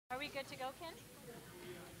we good to go, Ken?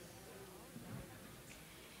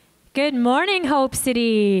 Good morning, Hope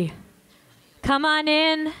City. Come on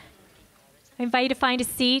in. I invite you to find a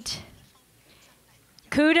seat.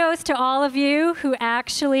 Kudos to all of you who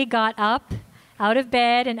actually got up out of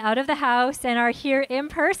bed and out of the house and are here in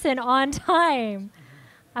person on time.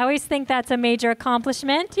 I always think that's a major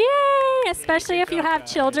accomplishment. Yay! Especially if you have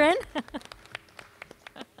children.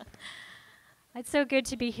 It's so good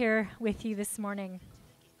to be here with you this morning.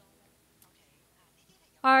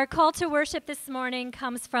 Our call to worship this morning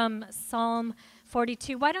comes from Psalm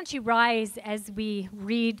 42. Why don't you rise as we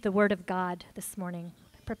read the Word of God this morning?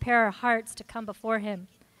 Prepare our hearts to come before Him.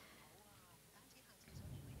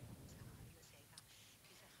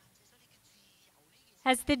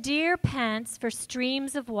 As the deer pants for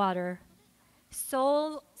streams of water,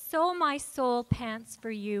 so my soul pants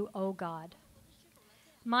for you, O God.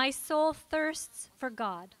 My soul thirsts for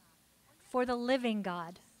God, for the living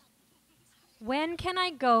God. When can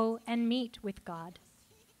I go and meet with God?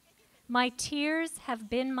 My tears have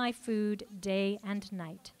been my food day and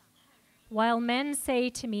night, while men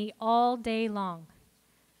say to me all day long,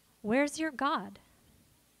 "Where's your God?"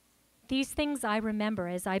 These things I remember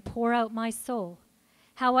as I pour out my soul,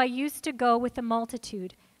 how I used to go with the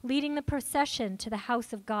multitude, leading the procession to the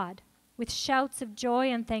house of God, with shouts of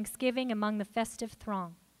joy and thanksgiving among the festive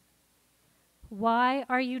throng. Why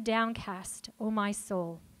are you downcast, O my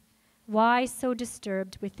soul? Why so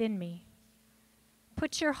disturbed within me?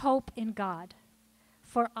 Put your hope in God,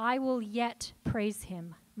 for I will yet praise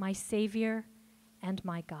Him, my Savior and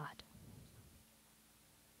my God.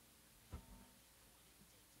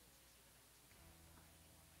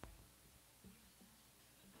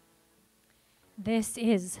 This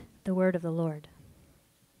is the word of the Lord.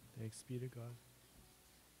 Thanks be to God.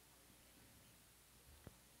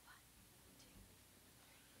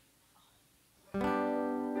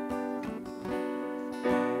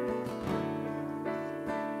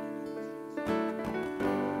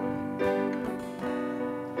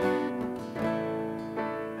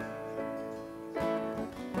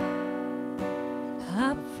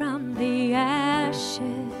 Up from the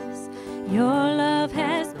ashes, your love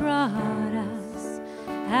has brought us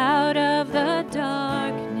out of the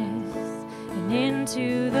darkness and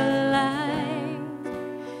into the light,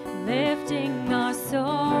 lifting our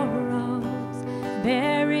sorrows,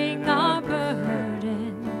 bearing our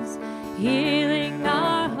burdens, healing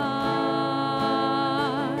our hearts.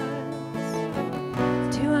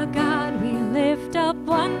 To our God we lift up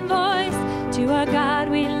one voice, to our God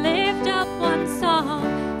we lift up one song,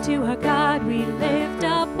 to our God we lift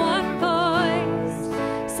up one voice,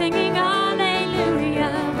 singing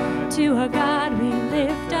hallelujah. To our God we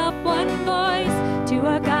lift up one voice, to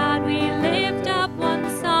our God we lift up one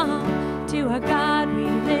song, to our God we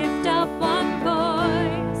lift up one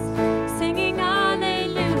voice, singing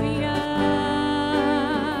hallelujah.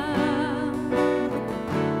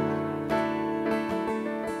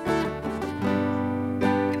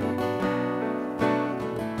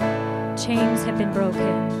 Chains have been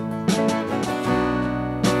broken.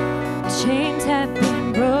 Chains have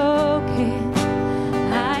been broken.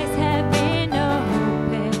 Eyes have been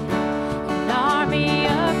opened. An army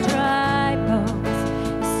of dry bones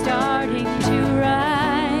is starting to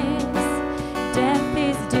rise. Death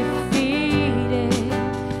is defeated.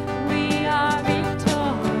 We are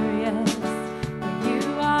victorious. You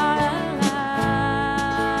are alive.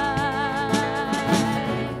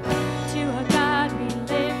 To our God we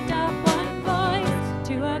lift up one voice.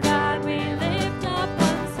 To our God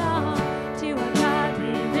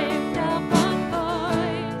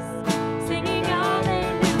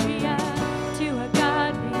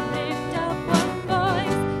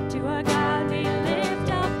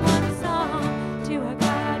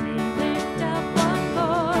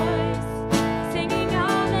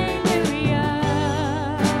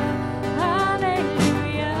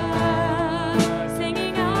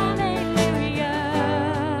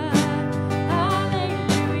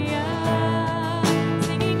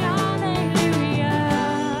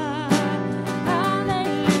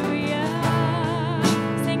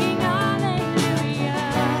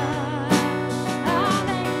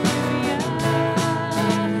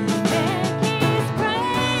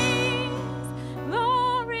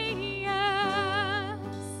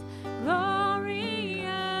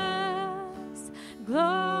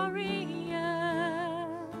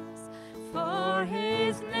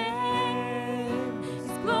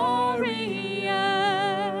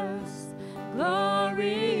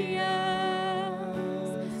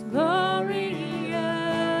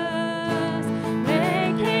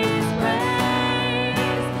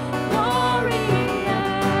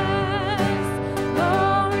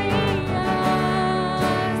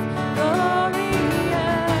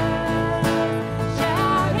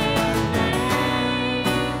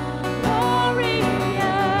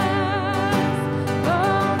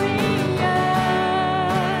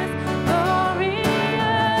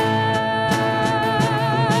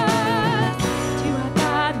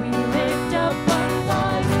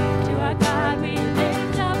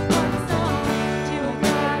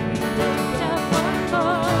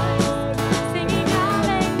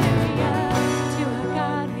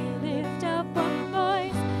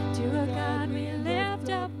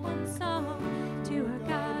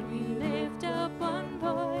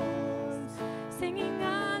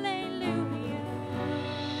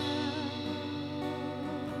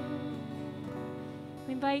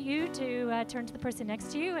we invite you to turn to the person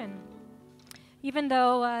next to you, and even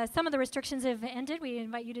though some of the restrictions have ended, we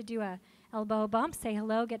invite you to do a elbow bump, say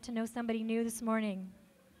hello, get to know somebody new this morning.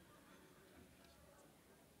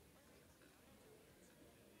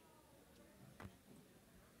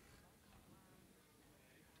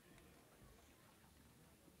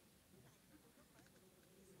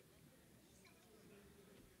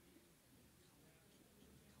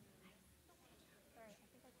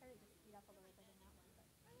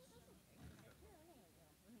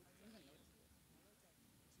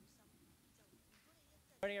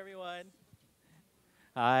 Morning, everyone.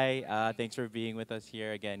 Hi, thanks for being with us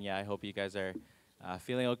here again. Yeah, I hope you guys are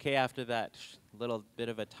feeling okay after that little bit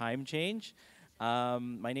of a time change.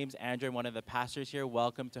 My name's Andrew. I'm one of the pastors here.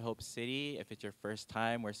 Welcome to Hope City. If it's your first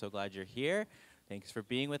time, we're so glad you're here. Thanks for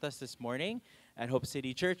being with us this morning. At Hope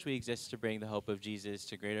City Church, we exist to bring the hope of Jesus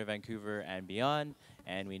to Greater Vancouver and beyond,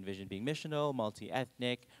 and we envision being missional,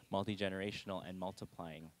 multi-ethnic, multi-generational, and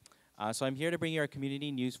multiplying. So I'm here to bring you our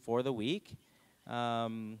community news for the week.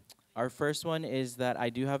 Our first one is that I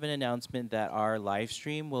do have an announcement that our live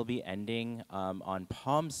stream will be ending on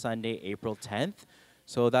Palm Sunday, April 10th.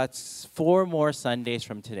 So that's 4 more Sundays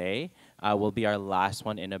from today. Will be our last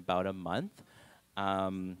one in about a month.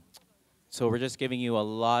 So we're just giving you a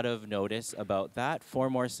lot of notice about that. 4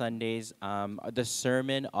 more Sundays. The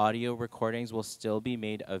sermon audio recordings will still be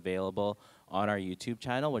made available on our YouTube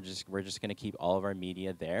channel. We're just going to keep all of our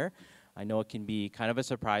media there. I know it can be kind of a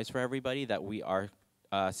surprise for everybody that we are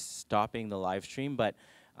stopping the live stream, but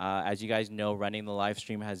as you guys know, running the live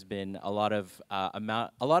stream has been a lot of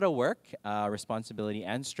work, responsibility,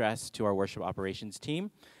 and stress to our worship operations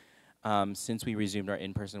team. Since we resumed our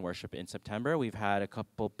in-person worship in September, we've had a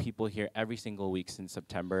couple people here every single week since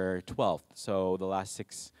September 12th, so the last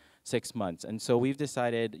six months. And so we've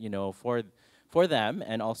decided, for them,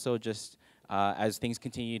 and also just as things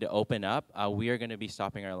continue to open up, we are going to be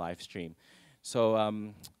stopping our live stream.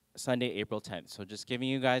 So Sunday, April 10th. So just giving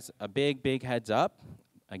you guys a big heads up.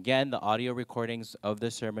 Again, the audio recordings of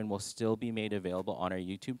the sermon will still be made available on our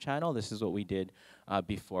YouTube channel. This is what we did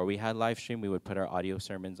before we had live stream. We would put our audio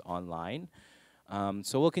sermons online.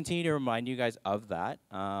 So we'll continue to remind you guys of that.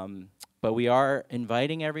 But we are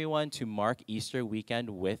inviting everyone to mark Easter weekend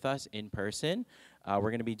with us in person.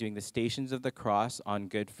 We're going to be doing the Stations of the Cross on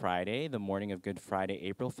Good Friday, the morning of Good Friday,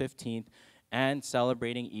 April 15th, and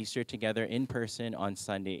celebrating Easter together in person on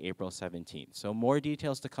Sunday, April 17th. So more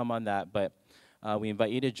details to come on that, but we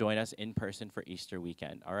invite you to join us in person for Easter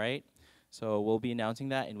weekend, all right? So we'll be announcing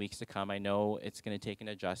that in weeks to come. I know it's going to take an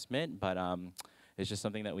adjustment, but it's just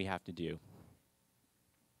something that we have to do.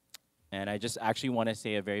 And I just actually want to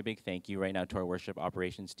say a very big thank you right now to our worship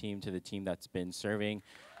operations team, to the team that's been serving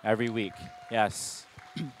every week. Yes.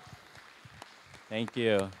 Thank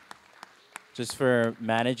you. Just for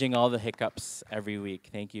managing all the hiccups every week.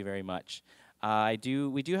 Thank you very much. We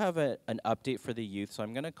do have an update for the youth, so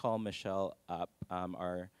I'm going to call Michelle up,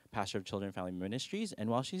 our pastor of Children and Family Ministries, and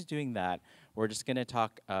while she's doing that, we're just going to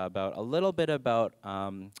talk about a little bit about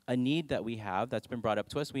a need that we have that's been brought up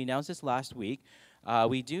to us. We announced this last week.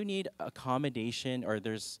 We do need accommodation, or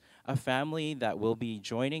there's a family that will be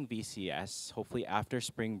joining VCS, hopefully after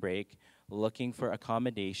spring break, looking for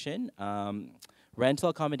accommodation. Rental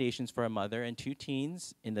accommodations for a mother and 2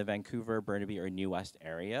 teens in the Vancouver, Burnaby, or New West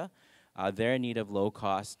area. They're in need of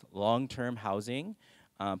low-cost, long-term housing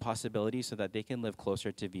possibilities so that they can live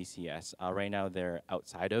closer to VCS. Right now, they're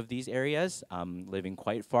outside of these areas, living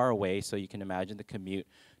quite far away, so you can imagine the commute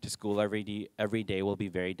to school every day will be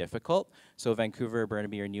very difficult. So Vancouver,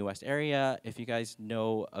 Burnaby, or New West area, if you guys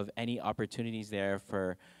know of any opportunities there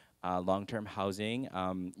for long-term housing,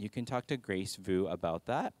 you can talk to Grace Vu about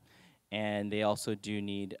that. And they also do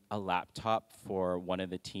need a laptop for one of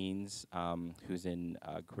the teens who's in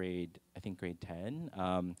grade 10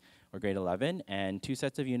 or grade 11, and 2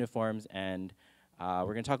 sets of uniforms. And we're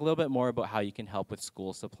going to talk a little bit more about how you can help with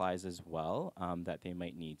school supplies as well that they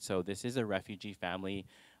might need. So this is a refugee family.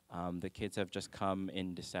 The kids have just come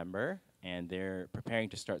in December, and they're preparing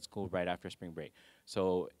to start school right after spring break.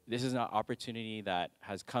 So this is an opportunity that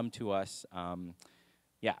has come to us.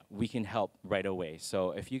 Yeah, we can help right away.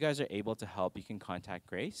 So if you guys are able to help, you can contact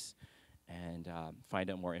Grace and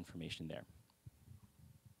find out more information there.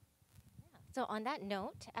 So on that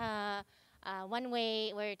note, one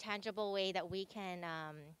way, or tangible way that we can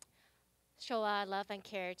show our love and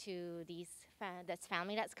care to this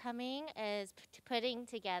family that's coming is putting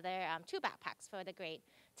together 2 backpacks for the grade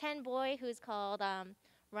 10 boy who's called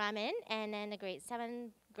Ramen, and then the grade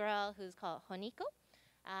 7 girl who's called Honiko.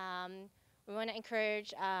 We want to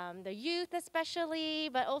encourage the youth especially,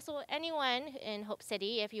 but also anyone in Hope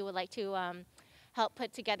City, if you would like to help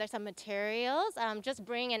put together some materials. Just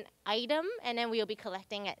bring an item, and then we'll be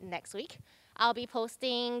collecting it next week. I'll be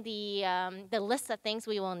posting the list of things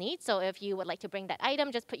we will need. So if you would like to bring that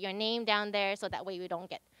item, just put your name down there so that way we don't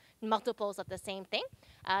get multiples of the same thing.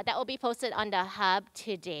 That will be posted on the hub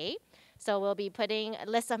today. So we'll be putting a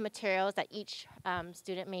list of materials that each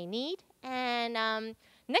student may need. And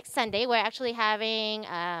next Sunday, we're actually having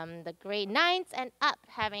the grade 9s and up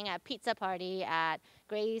having a pizza party at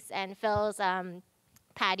Grace and Phil's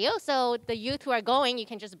patio. So the youth who are going, you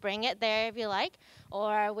can just bring it there if you like.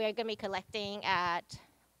 Or we're going to be collecting at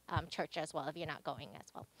church as well if you're not going as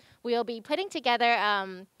well. We'll be putting together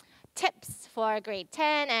tips for grade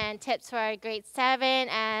 10 and tips for grade 7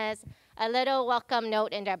 as a little welcome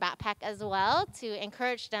note in their backpack as well to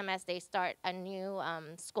encourage them as they start a new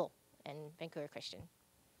school in Vancouver Christian.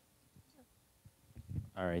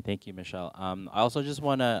 All right, thank you, Michelle. I also just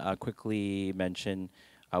want to quickly mention,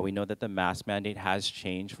 we know that the mask mandate has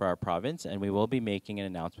changed for our province, and we will be making an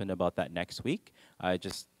announcement about that next week.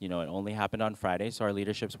 It only happened on Friday, so our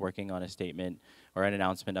leadership's working on a statement or an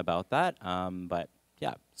announcement about that. But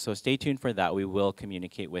yeah, so stay tuned for that. We will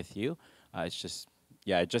communicate with you. It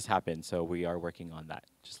just happened, so we are working on that,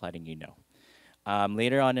 just letting you know.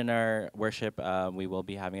 Later on in our worship, we will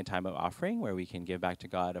be having a time of offering where we can give back to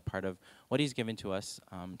God a part of what He's given to us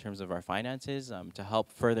in terms of our finances to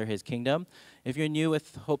help further His kingdom. If you're new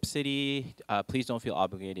with Hope City, please don't feel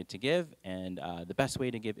obligated to give. And the best way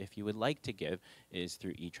to give, if you would like to give, is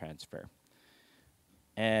through e-transfer.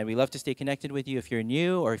 And we love to stay connected with you if you're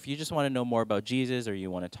new, or if you just want to know more about Jesus, or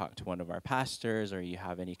you want to talk to one of our pastors, or you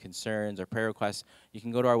have any concerns or prayer requests, you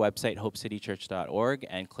can go to our website, hopecitychurch.org,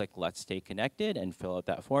 and click Let's Stay Connected and fill out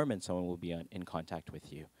that form, and someone will be in contact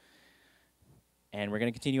with you. And we're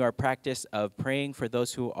going to continue our practice of praying for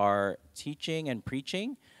those who are teaching and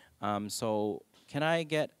preaching. So can I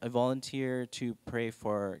get a volunteer to pray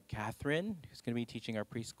for Catherine, who's going to be teaching our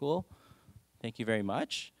preschool? Thank you very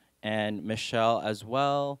much. And Michelle as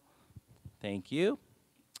well. Thank you.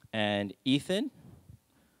 And Ethan.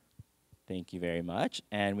 Thank you very much.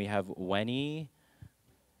 And we have Wenny.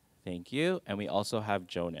 Thank you. And we also have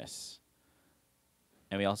Jonas.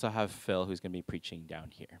 And we also have Phil, who's going to be preaching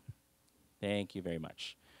down here. Thank you very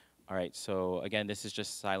much. All right, so again, this is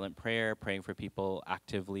just silent prayer, praying for people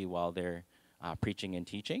actively while they're preaching and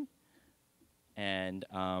teaching. And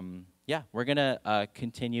yeah, we're going to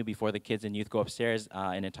continue before the kids and youth go upstairs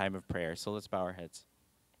in a time of prayer. So let's bow our heads.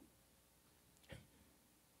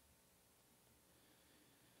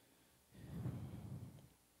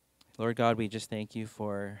 Lord God, we just thank you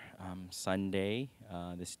for Sunday,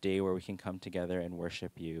 this day where we can come together and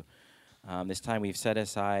worship you. This time we've set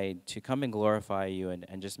aside to come and glorify you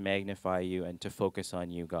and just magnify you and to focus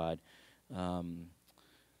on you, God.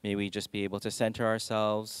 May we just be able to center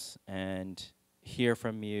ourselves and hear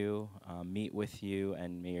from you, meet with you,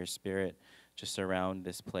 and may your Spirit just surround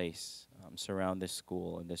this place, surround this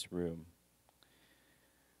school and this room.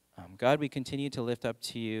 God, we continue to lift up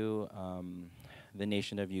to you the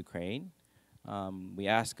nation of Ukraine. We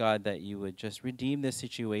ask, God, that you would just redeem this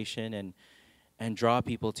situation and draw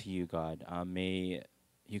people to you, God. May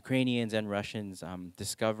Ukrainians and Russians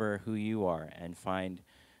discover who you are and find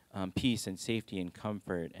peace and safety and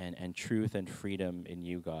comfort and truth and freedom in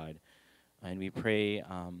you, God. And we pray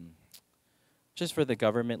just for the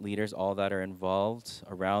government leaders, all that are involved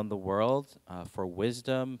around the world, for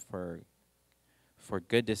wisdom, for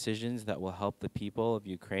good decisions that will help the people of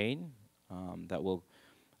Ukraine, that will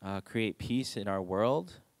create peace in our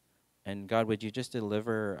world. And God, would you just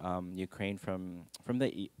deliver Ukraine from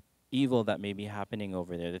the evil that may be happening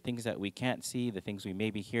over there, the things that we can't see, the things we may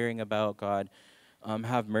be hearing about, God.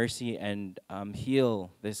 Have mercy and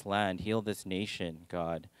heal this land, heal this nation,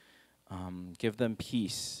 God. Give them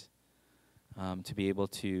peace to be able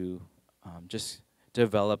to just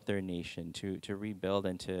develop their nation, to rebuild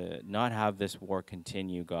and to not have this war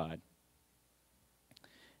continue, God.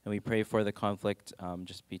 And we pray for the conflict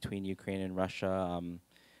just between Ukraine and Russia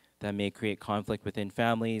that may create conflict within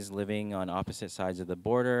families living on opposite sides of the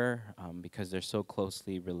border because they're so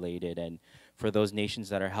closely related. And for those nations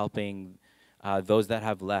that are helping those that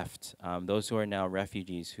have left, those who are now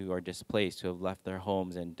refugees, who are displaced, who have left their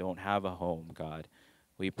homes and don't have a home, God,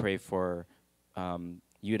 we pray for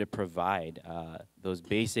you to provide those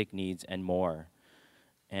basic needs and more.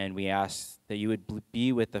 And we ask that you would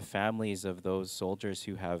be with the families of those soldiers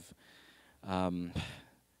who have,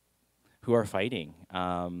 who are fighting,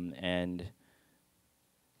 and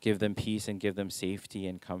give them peace and give them safety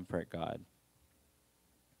and comfort, God.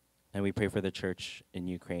 And we pray for the church in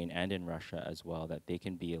Ukraine and in Russia as well, that they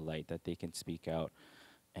can be a light, that they can speak out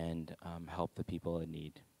and help the people in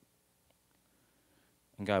need.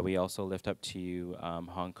 And God, we also lift up to you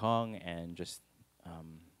Hong Kong and just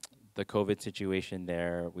the COVID situation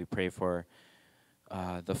there. We pray for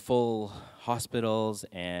the full hospitals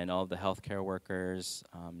and all the healthcare workers,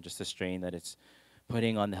 just the strain that it's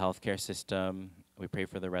putting on the healthcare system. We pray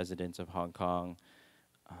for the residents of Hong Kong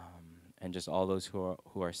and just all those who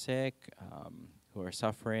are sick, who are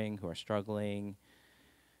suffering, who are struggling.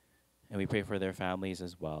 And we pray for their families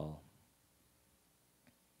as well.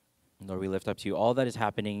 Lord, we lift up to you all that is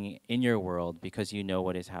happening in your world because you know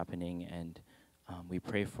what is happening. And we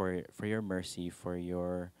pray for your mercy, for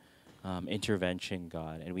your intervention,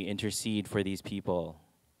 God. And we intercede for these people.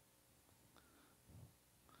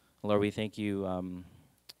 Lord, we thank you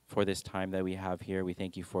for this time that we have here. We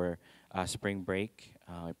thank you for spring break.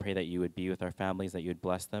 I pray that you would be with our families, that you would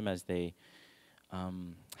bless them as they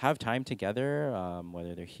have time together,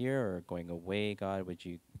 whether they're here or going away. God, would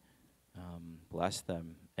you bless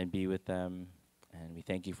them and be with them. And we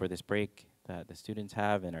thank you for this break that the students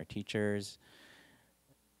have and our teachers.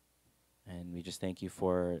 And we just thank you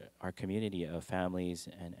for our community of families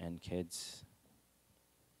and kids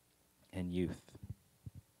and youth.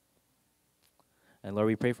 And Lord,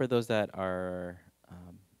 we pray for those that are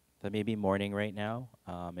that may be mourning right now,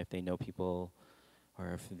 if they know people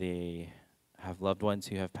or if they have loved ones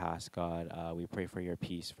who have passed, God. We pray for your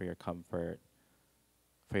peace, for your comfort,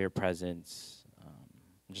 for your presence,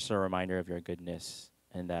 just a reminder of your goodness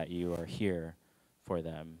and that you are here for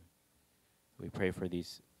them. We pray for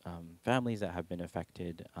these families that have been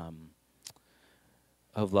affected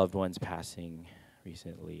of loved ones passing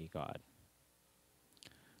recently, God.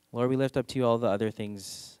 Lord, we lift up to you all the other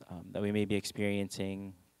things that we may be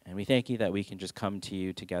experiencing, and we thank you that we can just come to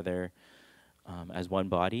you together as one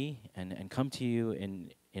body and come to you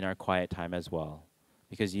in our quiet time as well,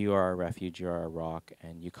 because you are our refuge, you are our rock,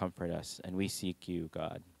 and you comfort us, and we seek you,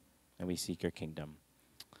 God, and we seek your kingdom.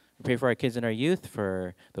 We pray for our kids and our youth,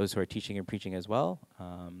 for those who are teaching and preaching as well.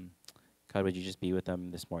 God, would you just be with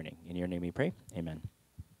them this morning? In your name we pray, amen.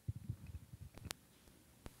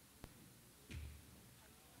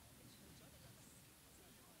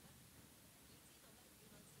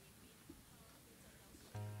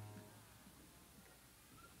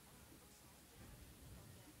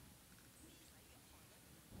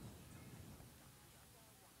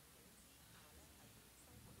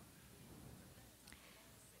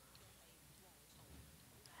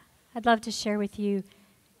 I'd love to share with you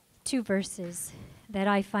 2 verses that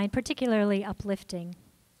I find particularly uplifting.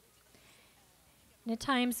 And at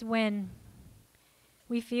times when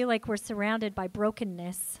we feel like we're surrounded by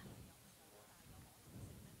brokenness,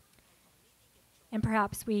 and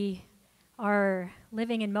perhaps we are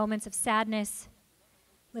living in moments of sadness,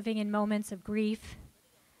 living in moments of grief,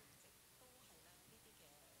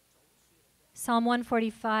 Psalm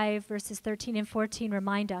 145, verses 13 and 14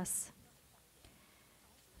 remind us,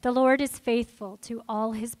 "The Lord is faithful to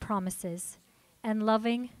all his promises and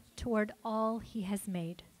loving toward all he has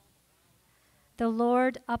made. The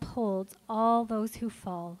Lord upholds all those who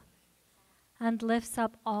fall and lifts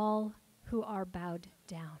up all who are bowed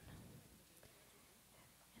down."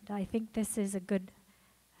 And I think this is a good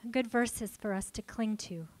verses for us to cling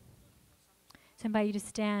to. So I invite you to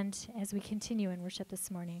stand as we continue in worship this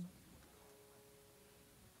morning.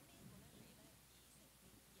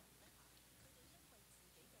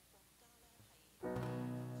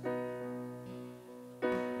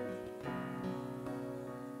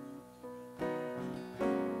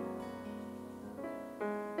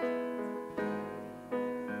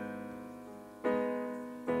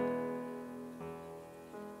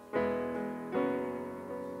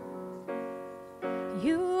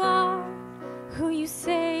 You are who you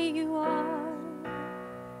say you are.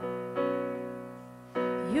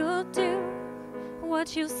 You'll do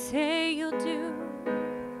what you say you'll do.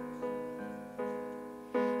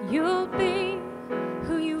 You'll be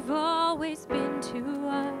who you've always been to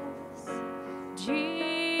us,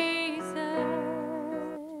 Jesus.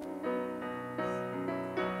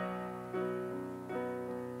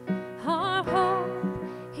 Our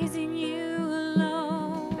hope is in you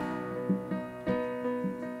alone.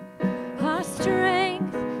 Our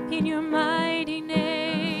strength in your mighty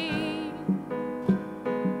name.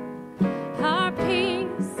 Our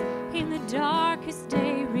peace in the darkest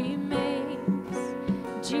day remains,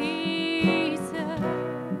 Jesus.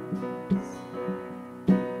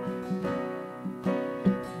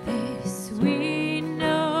 This we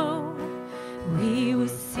know, we will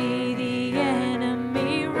see the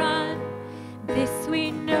enemy run. This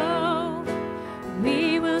we know,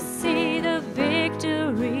 we will see the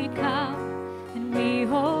victory come. And we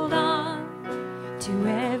hold on to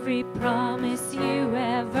every promise you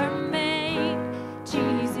ever made,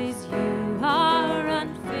 Jesus.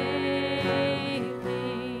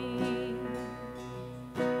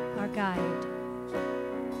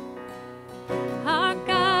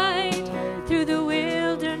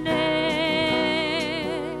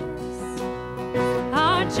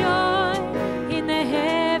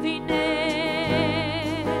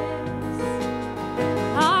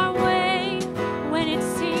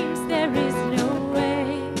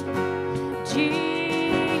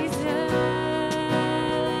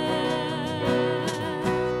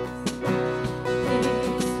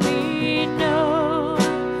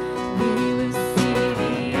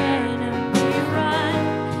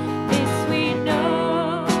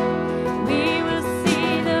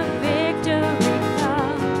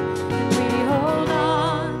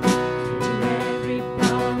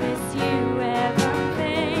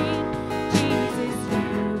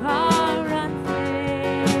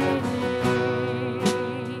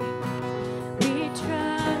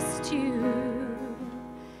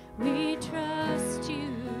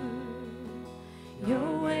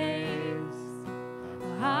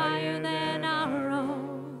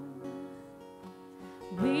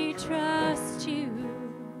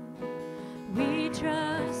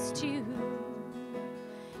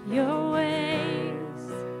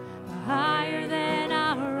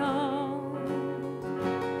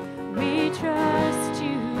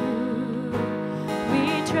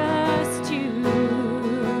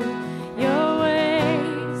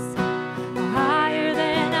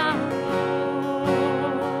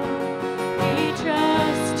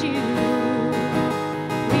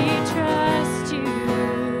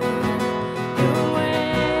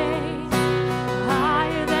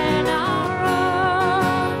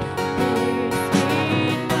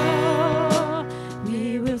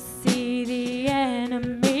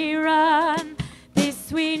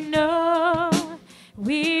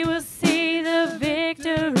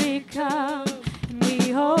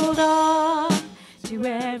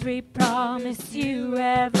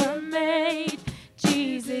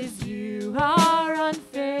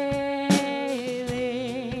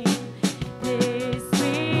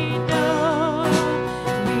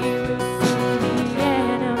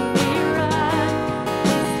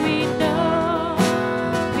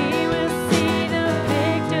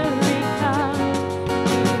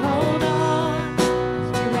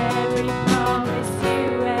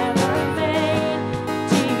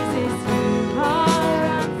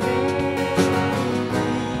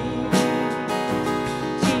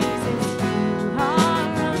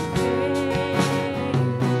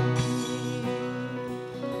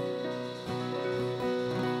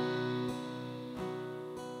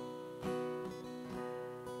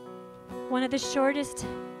 One of the shortest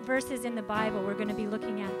verses in the Bible we're going to be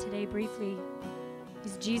looking at today briefly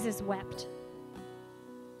is Jesus wept.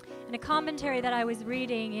 And a commentary that I was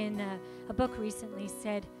reading in a book recently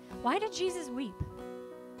said, why did Jesus weep?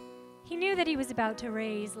 He knew that he was about to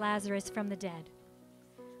raise Lazarus from the dead.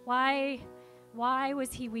 Why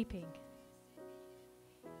was he weeping?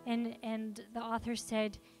 And the author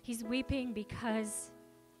said he's weeping because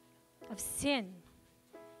of sin,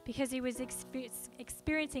 because he was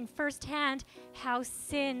experiencing firsthand how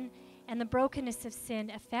sin and the brokenness of sin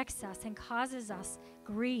affects us and causes us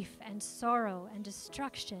grief and sorrow and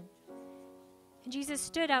destruction. And Jesus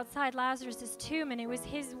stood outside Lazarus' tomb, and it was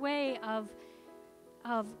his way of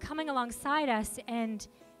coming alongside us and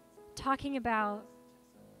talking about,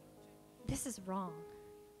 this is wrong.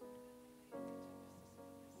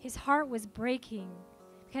 His heart was breaking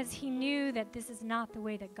because he knew that this is not the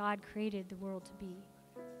way that God created the world to be.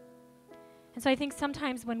 And so I think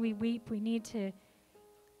sometimes when we weep, we need to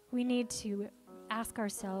ask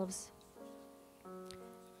ourselves,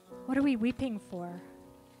 what are we weeping for?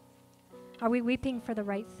 Are we weeping for the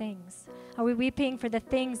right things? Are we weeping for the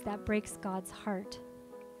things that breaks God's heart?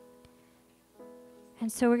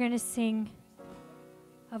 And so we're going to sing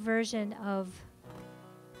a version of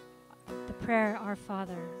the prayer, Our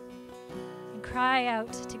Father, and cry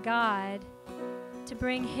out to God to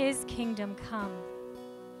bring his kingdom come.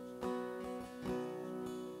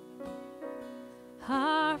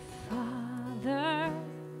 Our Father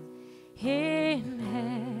in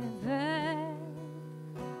heaven,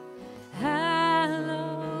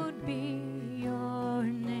 hallowed be your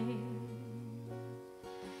name.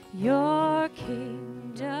 Your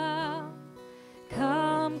kingdom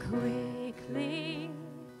come quickly.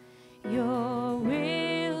 Your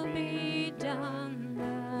will be done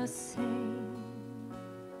the same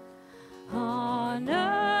on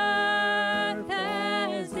earth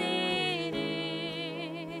as it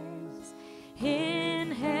is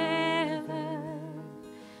in heaven.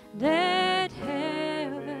 Let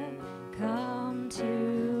heaven come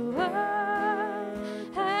to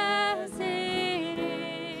earth as it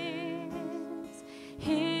is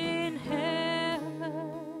in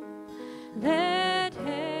heaven. Let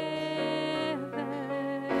heaven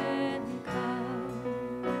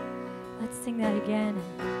come. Let's sing that again.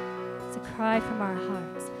 It's a cry from our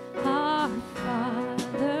hearts. Our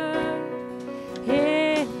Father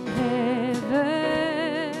in heaven,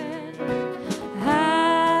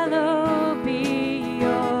 hallowed be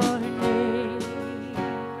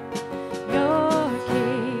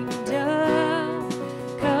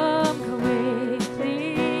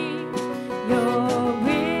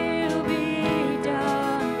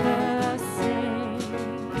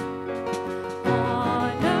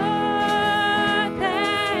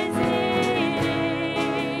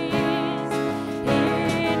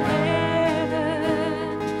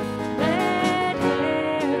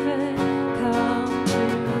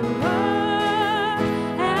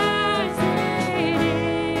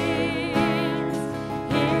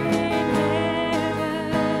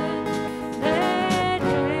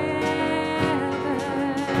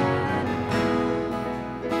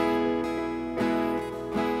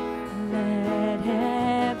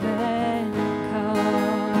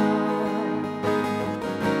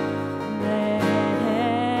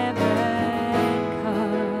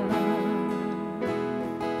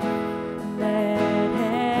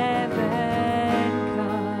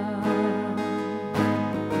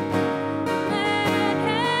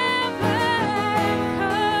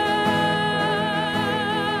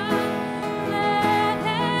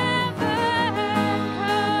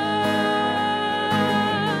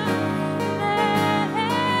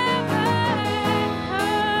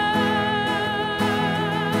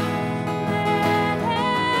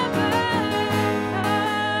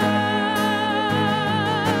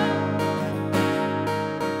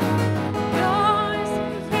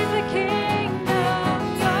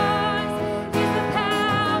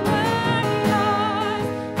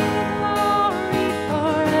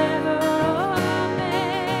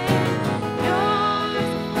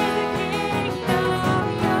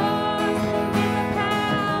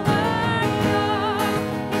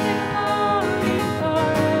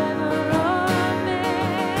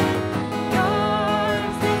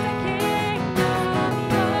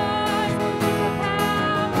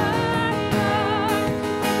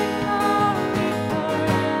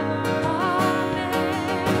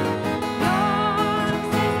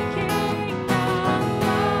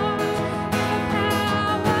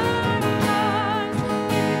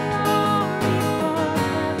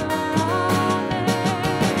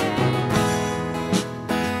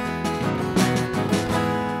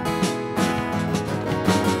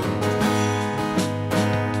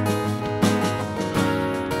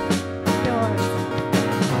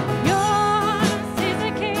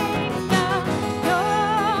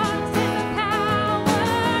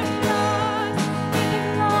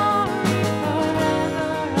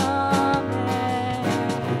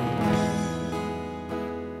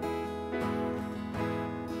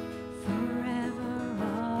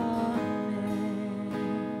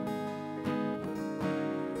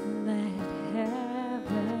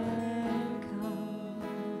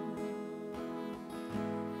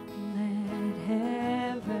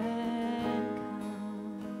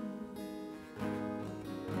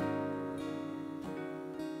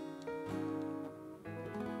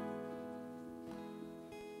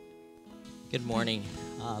Good morning.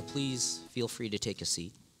 Please feel free to take a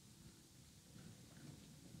seat.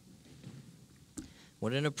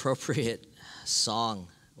 What an appropriate song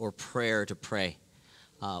or prayer to pray.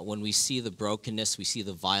 When we see the brokenness, we see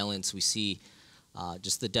the violence, we see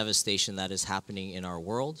just the devastation that is happening in our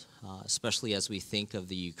world, especially as we think of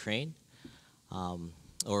the Ukraine,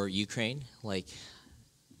 like,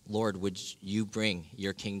 Lord, would you bring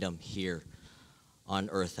your kingdom here on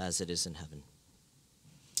earth as it is in heaven?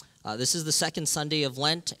 This is the second Sunday of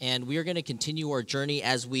Lent, and we are going to continue our journey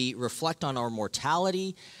as we reflect on our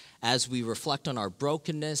mortality, as we reflect on our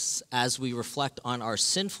brokenness, as we reflect on our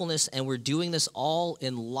sinfulness, and we're doing this all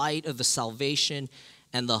in light of the salvation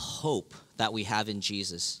and the hope that we have in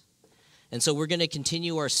Jesus. And so we're going to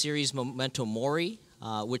continue our series, Memento Mori,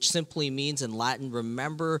 which simply means in Latin,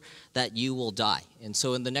 remember that you will die. And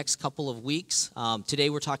so in the next couple of weeks,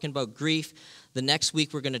 today we're talking about grief. The next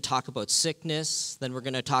week, we're going to talk about sickness. Then we're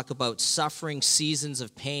going to talk about suffering, seasons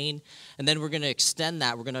of pain. And then we're going to extend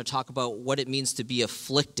that. We're going to talk about what it means to be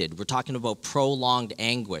afflicted. We're talking about prolonged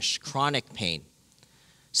anguish, chronic pain,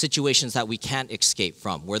 situations that we can't escape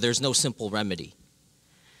from, where there's no simple remedy.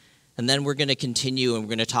 And then we're going to continue, and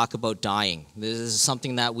we're going to talk about dying. This is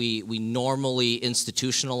something that we normally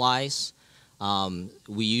institutionalize.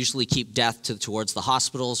 We usually keep death towards the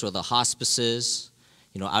hospitals or the hospices,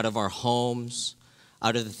 out of our homes,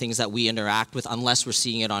 out of the things that we interact with, unless we're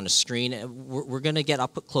seeing it on a screen. We're going to get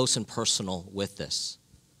up close and personal with this.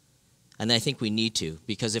 And I think we need to,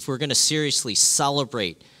 because if we're going to seriously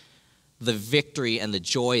celebrate the victory and the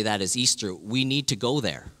joy that is Easter, we need to go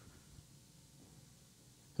there.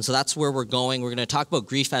 And so that's where we're going. We're going to talk about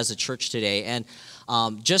grief as a church today. And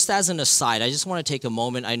just as an aside, I just want to take a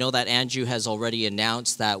moment. I know that Andrew has already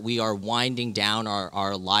announced that we are winding down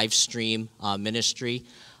our live stream ministry.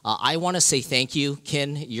 I want to say thank you,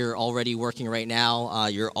 Ken. You're already working right now.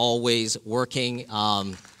 You're always working.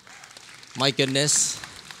 My goodness.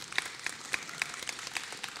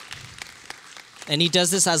 And he does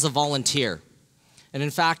this as a volunteer. And in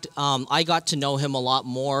fact, I got to know him a lot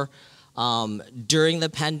more during the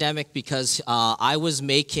pandemic because I was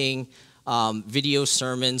making video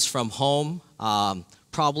sermons from home,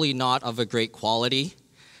 probably not of a great quality.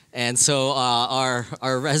 And so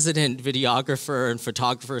our resident videographer and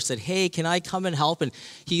photographer said, hey, can I come and help? And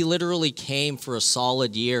he literally came for a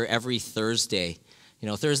solid year every Thursday.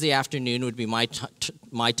 Thursday afternoon would be my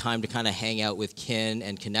time to kind of hang out with Ken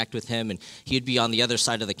and connect with him. And he'd be on the other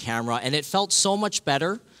side of the camera. And it felt so much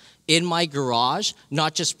better in my garage,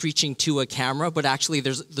 not just preaching to a camera, but actually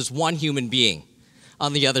there's one human being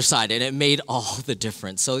on the other side, and it made all the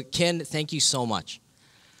difference. So, Ken, thank you so much.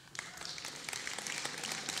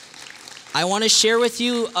 I want to share with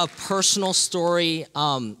you a personal story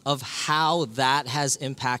of how that has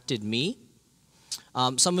impacted me.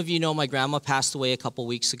 Some of you know my grandma passed away a couple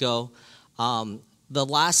weeks ago. The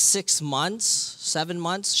last 7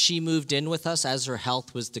 months, she moved in with us as her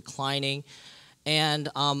health was declining. And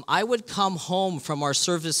I would come home from our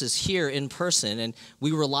services here in person, and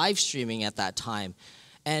we were live streaming at that time.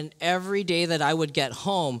 And every day that I would get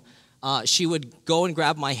home, she would go and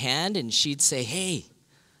grab my hand, and she'd say, hey,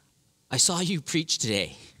 I saw you preach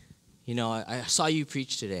today. I saw you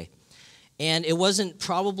preach today. And it wasn't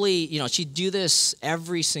probably, she'd do this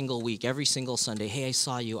every single week, every single Sunday. Hey, I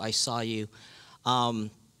saw you. And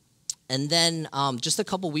then just a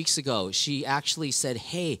couple weeks ago, she actually said,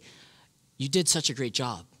 hey, you did such a great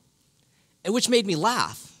job, which made me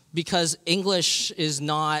laugh because English is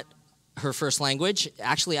not her first language.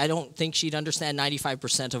 Actually, I don't think she'd understand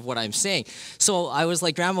 95% of what I'm saying. So I was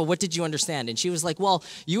like, Grandma, what did you understand? And she was like, well,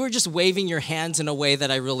 you were just waving your hands in a way that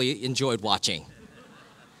I really enjoyed watching,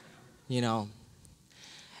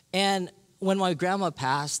 And when my grandma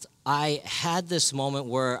passed, I had this moment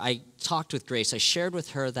where I talked with Grace. I shared with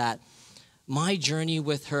her that my journey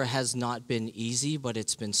with her has not been easy, but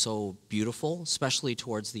it's been so beautiful, especially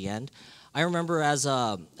towards the end. I remember as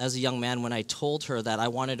a young man when I told her that I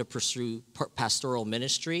wanted to pursue pastoral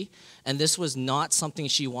ministry, and this was not something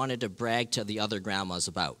she wanted to brag to the other grandmas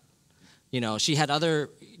about. She had other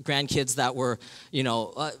grandkids that were,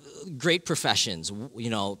 great professions,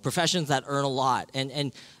 professions that earn a lot.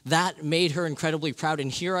 And that made her incredibly proud. And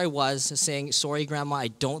here I was saying, sorry, Grandma, I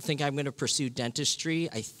don't think I'm going to pursue dentistry.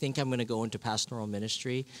 I think I'm going to go into pastoral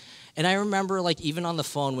ministry. And I remember, even on the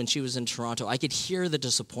phone when she was in Toronto, I could hear the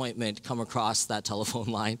disappointment come across that telephone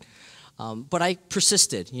line. But I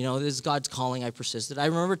persisted. This is God's calling. I persisted. I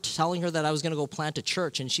remember telling her that I was going to go plant a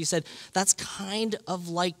church, and she said, that's kind of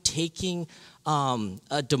like taking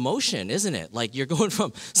a demotion, isn't it? Like you're going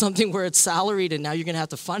from something where it's salaried, and now you're going to have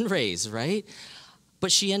to fundraise, right?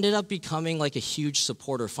 But she ended up becoming like a huge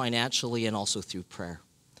supporter financially and also through prayer.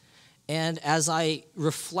 And as I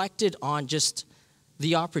reflected on just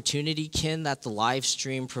the opportunity, Kin, that the live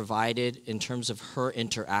stream provided in terms of her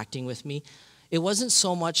interacting with me, it wasn't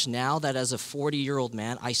so much now that as a 40-year-old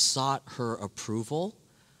man, I sought her approval.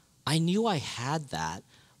 I knew I had that,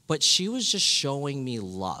 but she was just showing me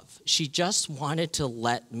love. She just wanted to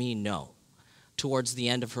let me know towards the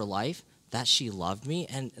end of her life that she loved me,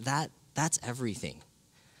 and that's everything.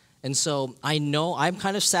 And so I know I'm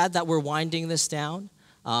kind of sad that we're winding this down,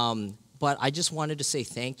 but I just wanted to say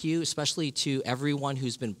thank you, especially to everyone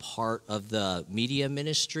who's been part of the media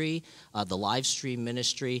ministry, the live stream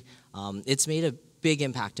ministry. It's made a big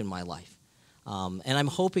impact in my life. And I'm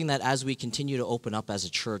hoping that as we continue to open up as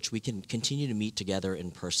a church, we can continue to meet together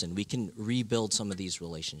in person. We can rebuild some of these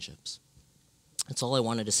relationships. That's all I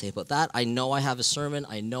wanted to say about that. I know I have a sermon.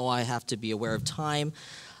 I know I have to be aware of time.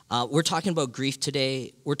 We're talking about grief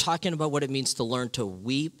today. We're talking about what it means to learn to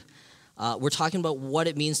weep. We're talking about what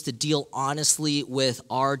it means to deal honestly with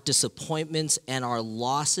our disappointments and our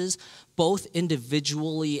losses, both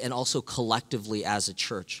individually and also collectively as a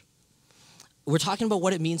church. We're talking about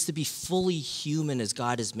what it means to be fully human as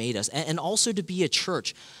God has made us, and also to be a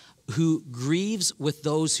church who grieves with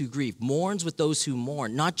those who grieve, mourns with those who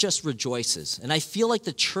mourn, not just rejoices. And I feel like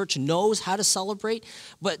the church knows how to celebrate,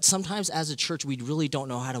 but sometimes as a church, we really don't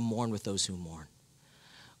know how to mourn with those who mourn.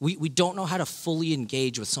 We don't know how to fully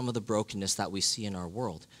engage with some of the brokenness that we see in our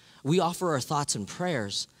world. We offer our thoughts and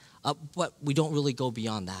prayers, but we don't really go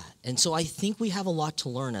beyond that. And so I think we have a lot to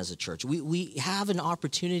learn as a church. We have an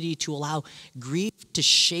opportunity to allow grief to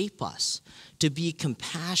shape us, to be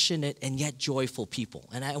compassionate and yet joyful people.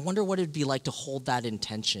 And I wonder what it would be like to hold that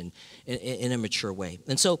intention in a mature way.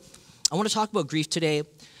 And so I want to talk about grief today.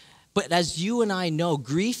 But as you and I know,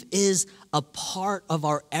 grief is a part of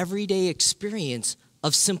our everyday experience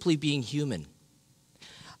of simply being human.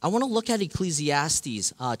 I want to look at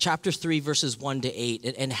Ecclesiastes chapter 3, verses 1 to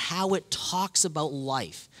 8, and how it talks about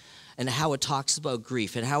life, and how it talks about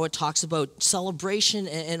grief, and how it talks about celebration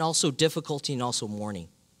and also difficulty and also mourning.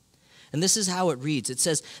 And this is how it reads. It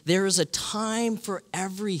says, "There is a time for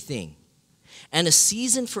everything, and a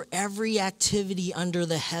season for every activity under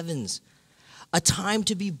the heavens, a time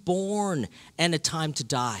to be born and a time to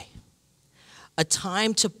die, a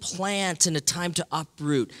time to plant and a time to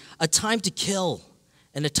uproot, a time to kill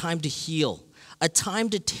and a time to heal, a time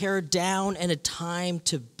to tear down and a time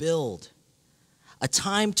to build, a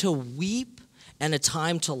time to weep and a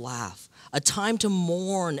time to laugh, a time to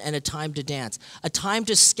mourn and a time to dance, a time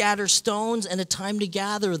to scatter stones and a time to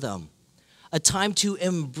gather them, a time to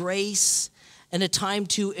embrace and a time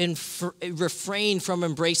to refrain from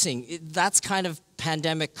embracing." That's kind of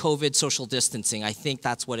pandemic, COVID, social distancing. I think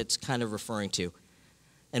that's what it's kind of referring to,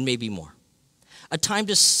 and maybe more. A time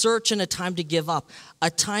to search and a time to give up, a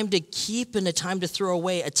time to keep and a time to throw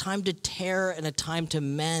away, a time to tear and a time to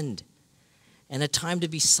mend, and a time to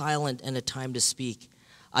be silent and a time to speak,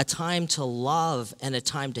 a time to love and a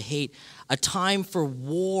time to hate, a time for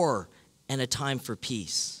war and a time for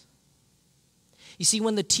peace. You see,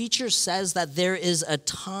 when the teacher says that there is a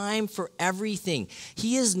time for everything,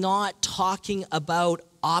 he is not talking about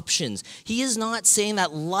options. He is not saying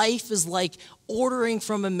that life is like ordering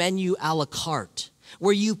from a menu a la carte,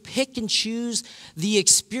 where you pick and choose the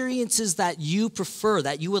experiences that you prefer,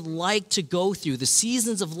 that you would like to go through, the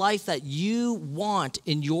seasons of life that you want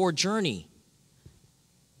in your journey.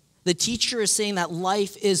 The teacher is saying that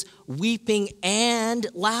life is weeping and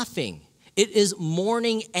laughing. It is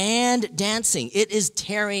mourning and dancing. It is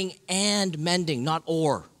tearing and mending, not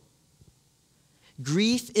or.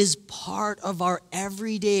 Grief is part of our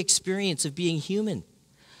everyday experience of being human.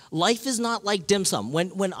 Life is not like dim sum.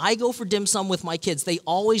 When I go for dim sum with my kids, they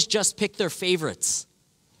always just pick their favorites.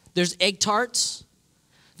 There's egg tarts,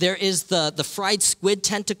 there is the fried squid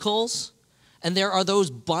tentacles, and there are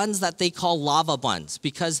those buns that they call lava buns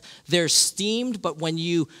because they're steamed, but when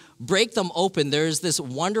you break them open, there's this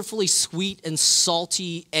wonderfully sweet and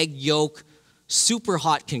salty egg yolk, super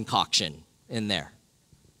hot concoction in there.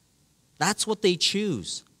 That's what they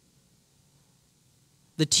choose.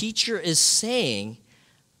 The teacher is saying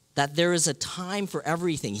that there is a time for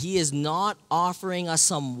everything. He is not offering us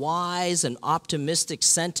some wise and optimistic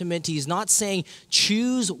sentiment. He's not saying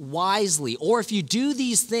choose wisely, or if you do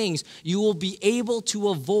these things, you will be able to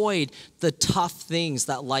avoid the tough things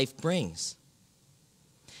that life brings.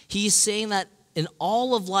 He's saying that in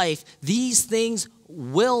all of life, these things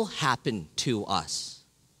will happen to us.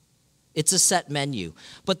 It's a set menu.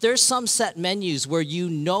 But there's some set menus where you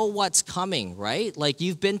know what's coming, right? Like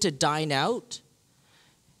you've been to dine out.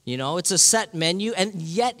 You know, it's a set menu, and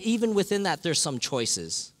yet even within that, there's some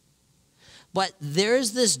choices. But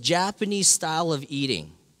there's this Japanese style of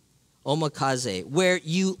eating, omakase, where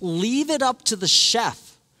you leave it up to the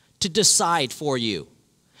chef to decide for you.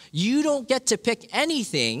 You don't get to pick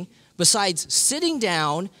anything besides sitting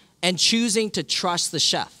down and choosing to trust the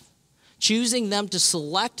chef, choosing them to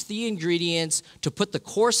select the ingredients, to put the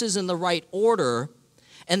courses in the right order.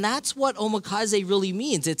 And that's what omakase really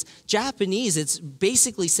means. It's Japanese. It's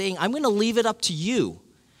basically saying, I'm going to leave it up to you.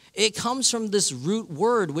 It comes from this root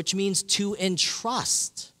word, which means to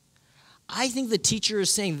entrust. I think the teacher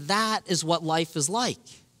is saying that is what life is like.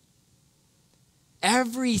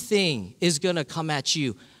 Everything is going to come at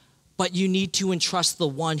you, but you need to entrust the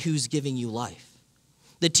one who's giving you life.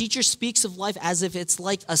 The teacher speaks of life as if it's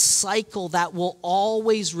like a cycle that will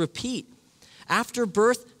always repeat. After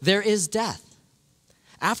birth, there is death.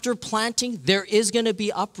 After planting, there is going to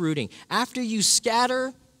be uprooting. After you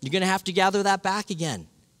scatter, you're going to have to gather that back again.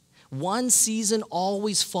 One season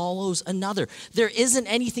always follows another. There isn't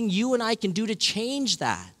anything you and I can do to change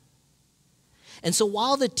that. And so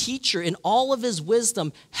while the teacher, in all of his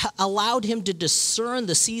wisdom, allowed him to discern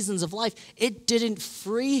the seasons of life, it didn't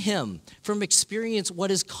free him from experience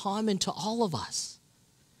what is common to all of us.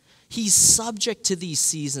 He's subject to these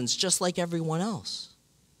seasons just like everyone else.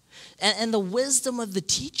 And the wisdom of the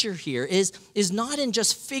teacher here is not in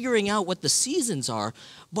just figuring out what the seasons are,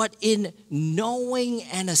 but in knowing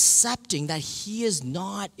and accepting that he is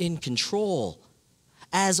not in control.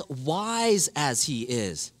 As wise as he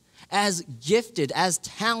is, as gifted, as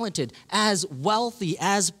talented, as wealthy,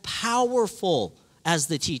 as powerful as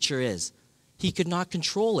the teacher is, he could not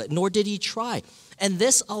control it, nor did he try. And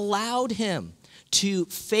this allowed him to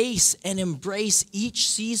face and embrace each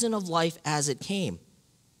season of life as it came.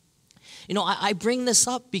 You know, I bring this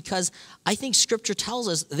up because I think Scripture tells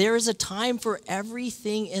us there is a time for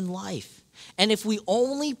everything in life. And if we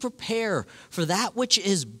only prepare for that which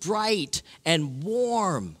is bright and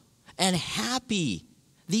warm and happy,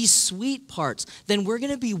 these sweet parts, then we're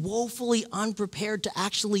going to be woefully unprepared to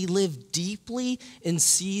actually live deeply in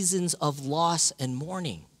seasons of loss and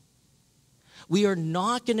mourning. We are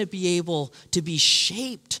not going to be able to be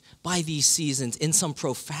shaped by these seasons in some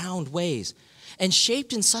profound ways, and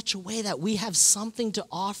shaped in such a way that we have something to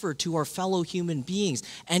offer to our fellow human beings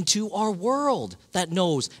and to our world that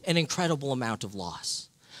knows an incredible amount of loss.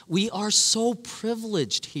 We are so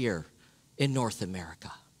privileged here in North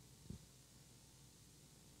America.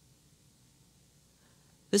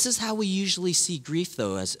 This is how we usually see grief,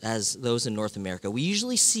 though, as those in North America. We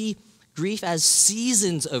usually see grief as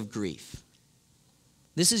seasons of grief.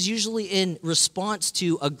 This is usually in response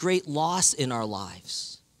to a great loss in our lives.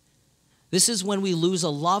 This is when we lose a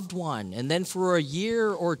loved one, and then for a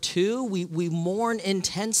year or two, we mourn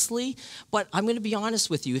intensely. But I'm going to be honest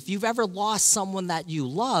with you. If you've ever lost someone that you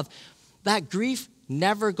love, that grief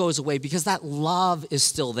never goes away because that love is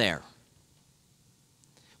still there.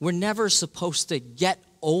 We're never supposed to get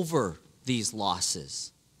over these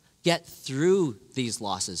losses, get through these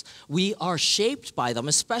losses. We are shaped by them,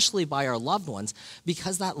 especially by our loved ones,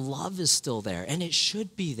 because that love is still there, and it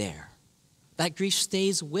should be there. That grief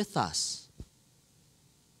stays with us.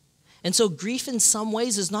 And so grief in some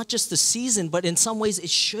ways is not just the season, but in some ways it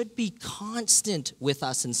should be constant with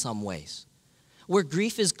us in some ways, where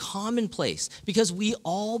grief is commonplace because we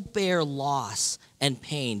all bear loss and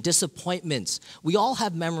pain, disappointments. We all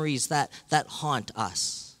have memories that haunt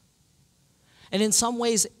us. And in some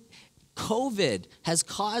ways, COVID has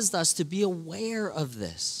caused us to be aware of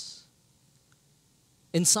this.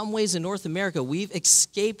 In some ways in North America, we've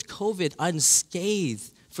escaped COVID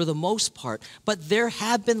unscathed for the most part, but there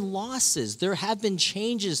have been losses. There have been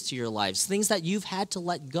changes to your lives, things that you've had to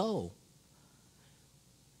let go.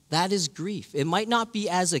 That is grief. It might not be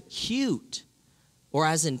as acute or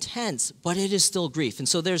as intense, but it is still grief. And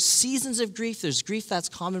so there's seasons of grief. There's grief that's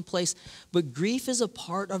commonplace, but grief is a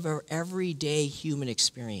part of our everyday human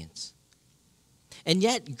experience. And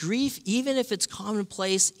yet grief, even if it's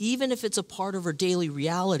commonplace, even if it's a part of our daily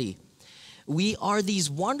reality, we are these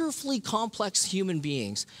wonderfully complex human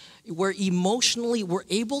beings where emotionally we're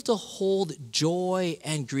able to hold joy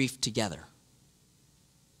and grief together.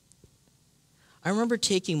 I remember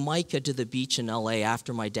taking Micah to the beach in LA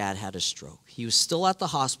after my dad had a stroke. He was still at the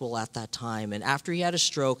hospital at that time, and after he had a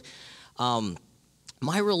stroke,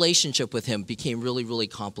 my relationship with him became really, really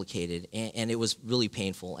complicated, and it was really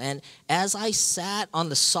painful. And as I sat on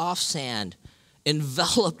the soft sand,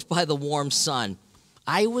 enveloped by the warm sun,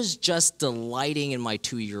 I was just delighting in my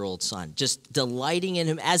 2-year-old son, just delighting in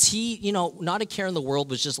him as he, not a care in the world,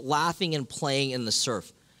 was just laughing and playing in the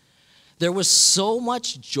surf. There was so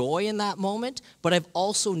much joy in that moment, but I've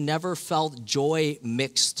also never felt joy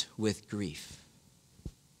mixed with grief.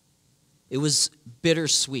 It was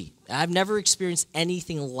bittersweet. I've never experienced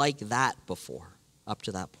anything like that before, up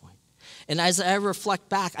to that point. And as I reflect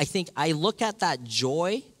back, I think I look at that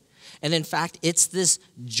joy, and in fact, it's this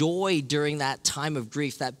joy during that time of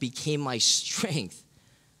grief that became my strength.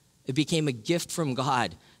 It became a gift from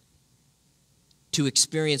God to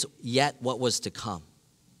experience yet what was to come.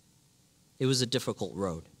 It was a difficult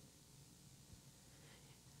road.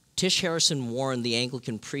 Tish Harrison Warren, the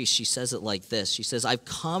Anglican priest, she says it like this. She says, I've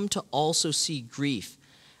come to also see grief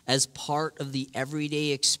as part of the everyday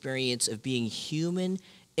experience of being human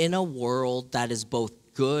in a world that is both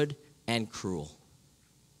good and cruel.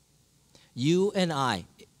 You and I,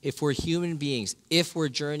 if we're human beings, if we're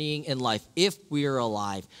journeying in life, if we are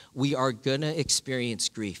alive, we are going to experience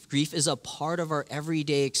grief. Grief is a part of our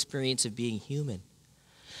everyday experience of being human.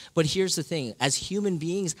 But here's the thing. As human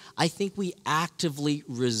beings, I think we actively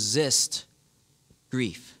resist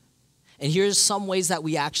grief. And here's some ways that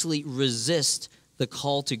we actually resist the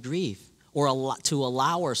call to grieve or to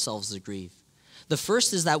allow ourselves to grieve. The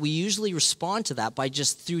first is that we usually respond to that by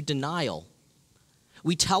just through denial.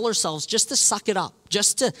 We tell ourselves just to suck it up,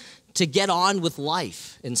 just to get on with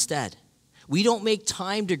life instead. We don't make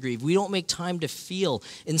time to grieve. We don't make time to feel.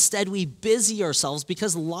 Instead, we busy ourselves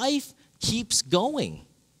because life keeps going.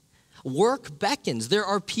 Work beckons. There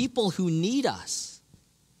are people who need us.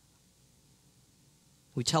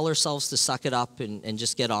 We tell ourselves to suck it up and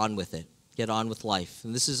just get on with it, get on with life.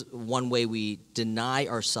 And this is one way we deny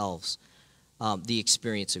ourselves the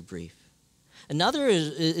experience of grief. Another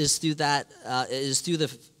is through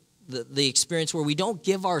the experience where we don't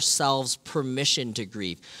give ourselves permission to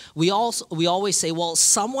grieve. We always say, well,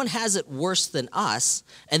 someone has it worse than us,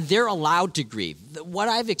 and they're allowed to grieve. What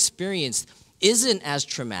I've experienced isn't as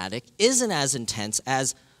traumatic, isn't as intense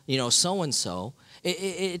as, so-and-so.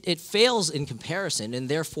 It fails in comparison, and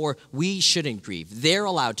therefore we shouldn't grieve. They're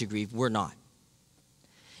allowed to grieve, we're not.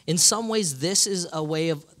 In some ways, this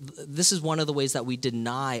is one of the ways that we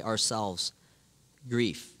deny ourselves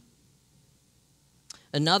grief.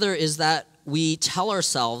 Another is that we tell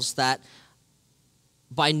ourselves that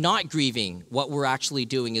by not grieving, what we're actually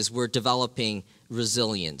doing is we're developing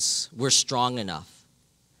resilience. We're strong enough.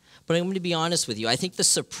 But I'm going to be honest with you. I think the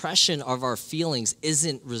suppression of our feelings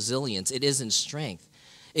isn't resilience. It isn't strength.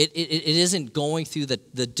 It isn't going through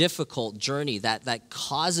the difficult journey that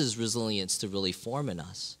causes resilience to really form in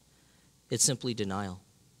us. It's simply denial.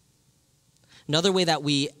 Another way that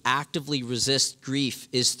we actively resist grief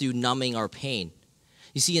is through numbing our pain.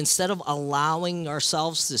 You see, instead of allowing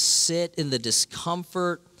ourselves to sit in the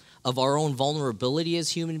discomfort of our own vulnerability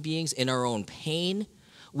as human beings, in our own pain,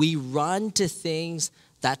 we run to things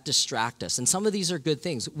that distract us. And some of these are good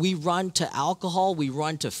things. We run to alcohol, we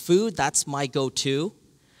run to food, that's my go-to.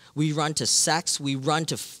 We run to sex, we run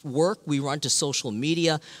to work, we run to social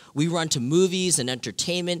media, we run to movies and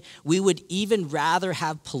entertainment. We would even rather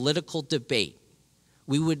have political debate.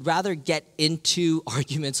 We would rather get into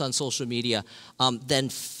arguments on social media than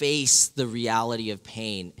face the reality of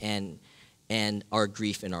pain and our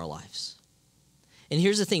grief in our lives. And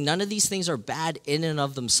here's the thing, none of these things are bad in and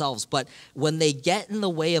of themselves, but when they get in the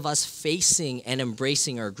way of us facing and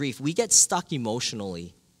embracing our grief, we get stuck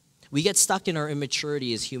emotionally. We get stuck in our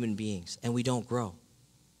immaturity as human beings, and we don't grow.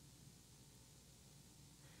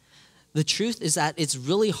 The truth is that it's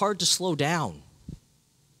really hard to slow down.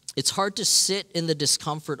 It's hard to sit in the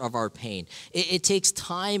discomfort of our pain. It takes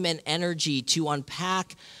time and energy to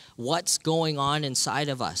unpack what's going on inside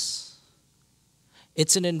of us.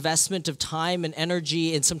 It's an investment of time and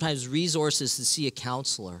energy and sometimes resources to see a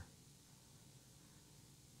counselor.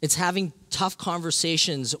 It's having tough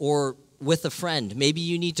conversations or with a friend. Maybe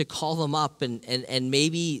you need to call them up and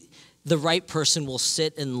maybe the right person will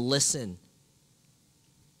sit and listen.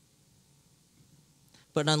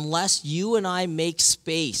 But unless you and I make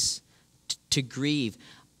space to grieve,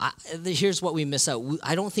 here's what we miss out.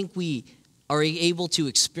 I don't think we are able to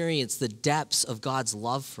experience the depths of God's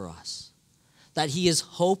love for us. That he is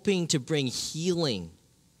hoping to bring healing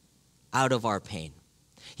out of our pain.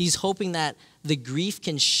 He's hoping that the grief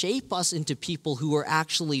can shape us into people who are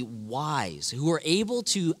actually wise, who are able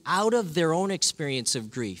to, out of their own experience of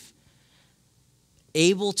grief,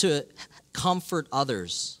 able to comfort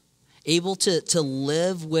others, able to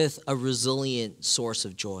live with a resilient source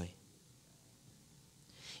of joy.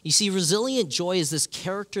 You see, resilient joy is this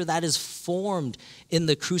character that is formed in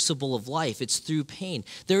the crucible of life. It's through pain.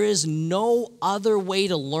 There is no other way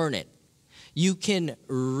to learn it. You can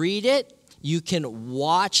read it, You can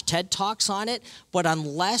watch TED Talks on it, but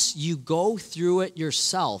unless you go through it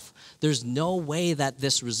yourself, there's no way that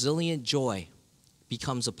this resilient joy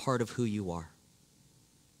becomes a part of who you are.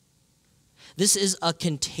 This is a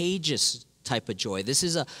contagious type of joy. This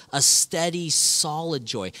is a steady, solid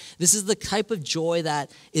joy. This is the type of joy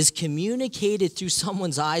that is communicated through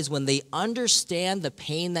someone's eyes when they understand the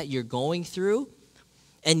pain that you're going through,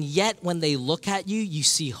 and yet when they look at you, you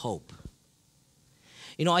see hope.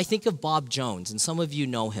 You know, I think of Bob Jones, and some of you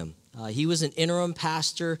know him. He was an interim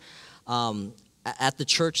pastor at the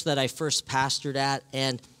church that I first pastored at,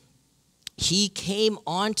 and he came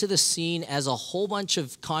onto the scene as a whole bunch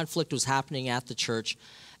of conflict was happening at the church,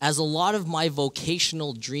 as a lot of my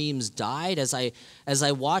vocational dreams died, as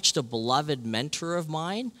I watched a beloved mentor of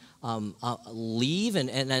mine leave, and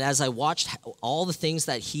as I watched all the things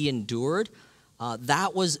that he endured,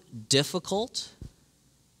 that was difficult.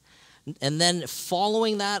 And then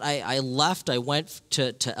following that, I left. I went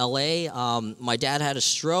to LA. My dad had a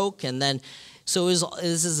stroke, and then so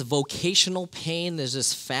there's this vocational pain. There's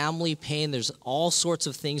this family pain. There's all sorts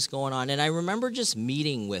of things going on. And I remember just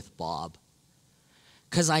meeting with Bob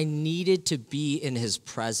because I needed to be in his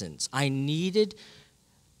presence. I needed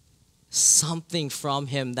something from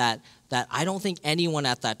him that I don't think anyone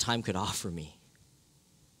at that time could offer me.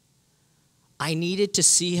 I needed to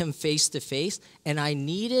see him face to face, and I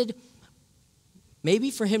needed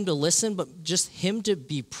maybe for him to listen, but just him to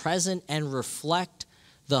be present and reflect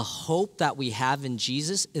the hope that we have in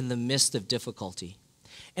Jesus in the midst of difficulty.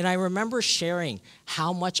 And I remember sharing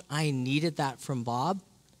how much I needed that from Bob.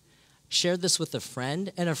 Shared this with a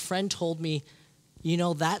friend, and a friend told me, you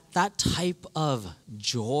know, that type of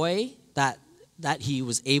joy that he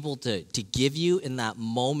was able to give you in that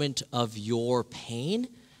moment of your pain,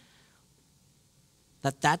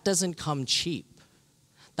 that doesn't come cheap.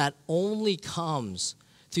 That only comes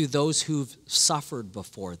through those who've suffered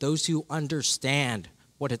before, those who understand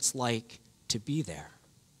what it's like to be there.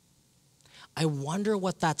 I wonder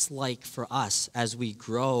what that's like for us as we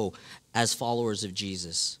grow as followers of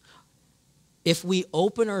Jesus. If we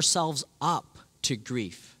open ourselves up to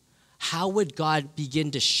grief, how would God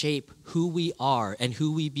begin to shape who we are and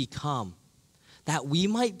who we become? That we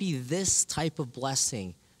might be this type of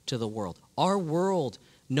blessing to the world. Our world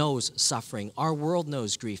knows suffering. Our world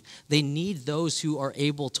knows grief. They need those who are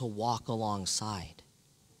able to walk alongside.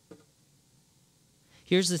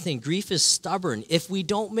 Here's the thing, grief is stubborn. If we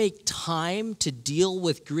don't make time to deal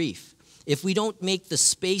with grief, if we don't make the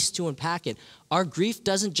space to unpack it, our grief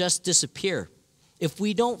doesn't just disappear. If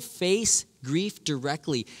we don't face grief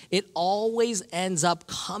directly, it always ends up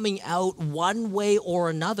coming out one way or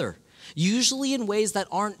another, usually in ways that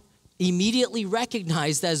aren't immediately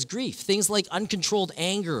recognized as grief. Things like uncontrolled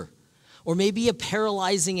anger, or maybe a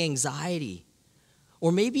paralyzing anxiety,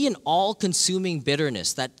 or maybe an all-consuming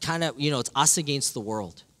bitterness that kind of, it's us against the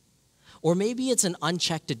world. Or maybe it's an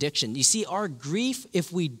unchecked addiction. You see, our grief,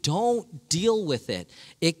 if we don't deal with it,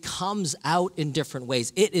 it comes out in different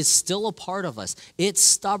ways. It is still a part of us. It's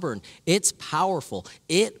stubborn. It's powerful.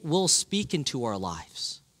 It will speak into our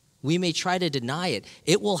lives. We may try to deny it.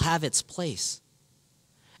 It will have its place.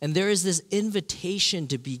 And there is this invitation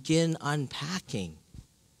to begin unpacking.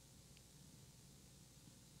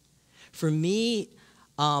 For me,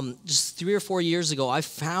 just 3 or 4 years ago, I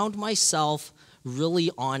found myself really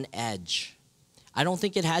on edge. I don't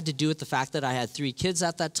think it had to do with the fact that I had 3 kids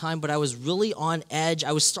at that time, but I was really on edge.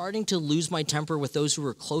 I was starting to lose my temper with those who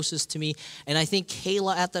were closest to me. And I think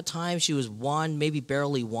Kayla at the time, she was 1, maybe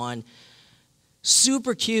barely 1.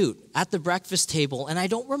 Super cute at the breakfast table, and I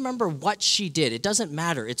don't remember what she did. It doesn't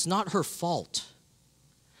matter. It's not her fault.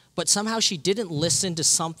 But somehow she didn't listen to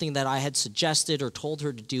something that I had suggested or told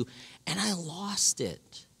her to do, and I lost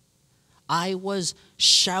it. I was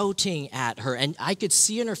shouting at her, and I could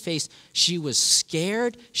see in her face she was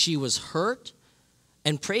scared, she was hurt,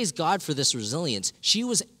 and praise God for this resilience. She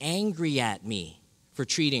was angry at me for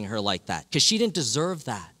treating her like that because she didn't deserve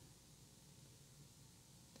that.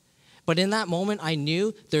 But in that moment, I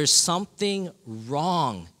knew there's something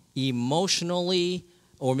wrong emotionally,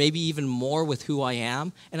 or maybe even more with who I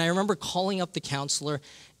am. And I remember calling up the counselor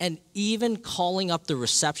and even calling up the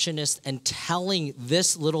receptionist and telling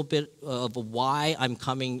this little bit of why I'm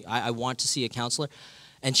coming, I want to see a counselor.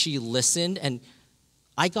 And she listened, and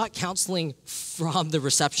I got counseling from the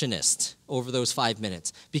receptionist over those 5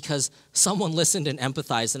 minutes because someone listened and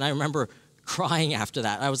empathized. And I remember crying after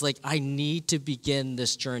that. I was like, I need to begin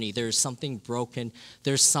this journey. There's something broken.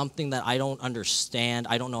 There's something that I don't understand.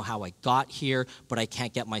 I don't know how I got here, but I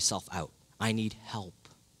can't get myself out. I need help.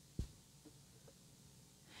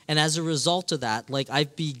 And as a result of that, I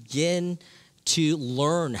begin to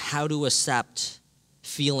learn how to accept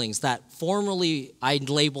feelings that formerly I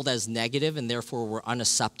labeled as negative and therefore were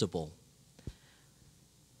unacceptable.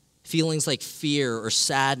 Feelings like fear or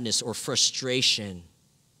sadness or frustration,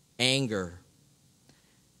 anger.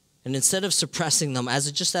 And instead of suppressing them,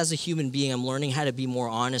 just as a human being, I'm learning how to be more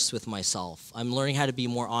honest with myself. I'm learning how to be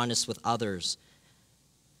more honest with others.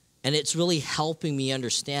 And it's really helping me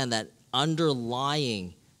understand that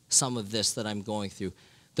underlying some of this that I'm going through,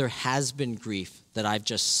 there has been grief that I've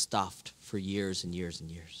just stuffed for years and years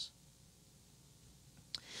and years.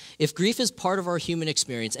 If grief is part of our human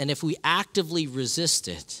experience, and if we actively resist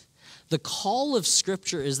it, the call of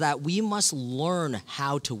Scripture is that we must learn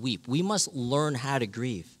how to weep. We must learn how to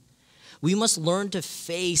grieve. We must learn to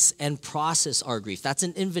face and process our grief. That's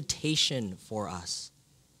an invitation for us.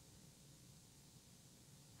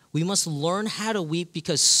 We must learn how to weep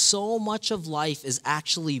because so much of life is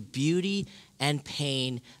actually beauty and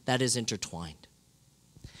pain that is intertwined.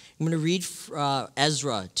 I'm going to read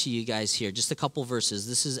Ezra to you guys here, just a couple verses.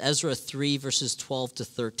 This is Ezra 3, verses 12 to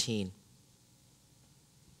 13.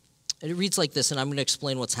 And it reads like this, and I'm going to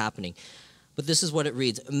explain what's happening. But this is what it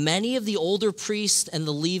reads. Many of the older priests and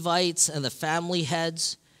the Levites and the family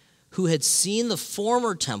heads who had seen the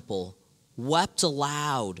former temple wept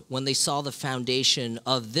aloud when they saw the foundation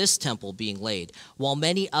of this temple being laid, while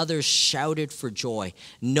many others shouted for joy.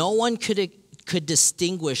 No one could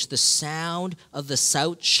distinguish the sound of the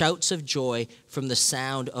shouts of joy from the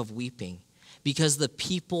sound of weeping, because the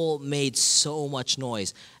people made so much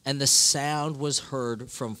noise, and the sound was heard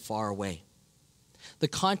from far away. The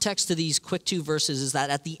context to these quick two verses is that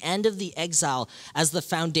at the end of the exile, as the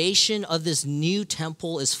foundation of this new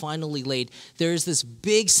temple is finally laid, there is this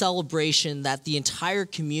big celebration that the entire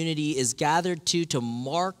community is gathered to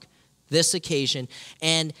mark this occasion.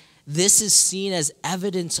 And this is seen as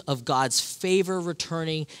evidence of God's favor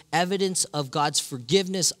returning, evidence of God's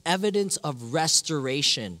forgiveness, evidence of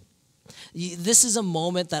restoration. This is a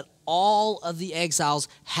moment that all of the exiles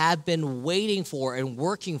had been waiting for and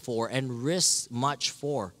working for and risked much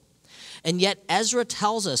for. And yet Ezra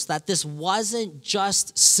tells us that this wasn't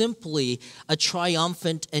just simply a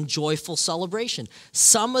triumphant and joyful celebration.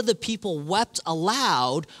 Some of the people wept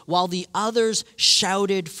aloud while the others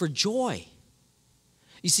shouted for joy.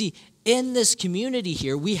 You see, in this community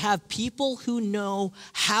here, we have people who know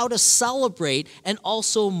how to celebrate and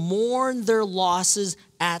also mourn their losses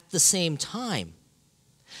at the same time.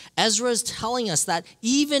 Ezra is telling us that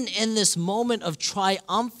even in this moment of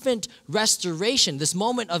triumphant restoration, this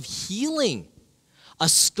moment of healing, a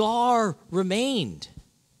scar remained.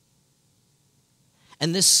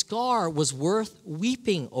 And this scar was worth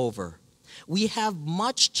weeping over. We have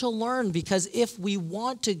much to learn because if we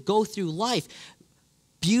want to go through life,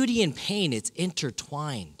 beauty and pain, it's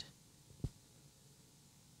intertwined.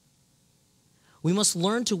 We must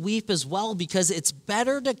learn to weep as well because it's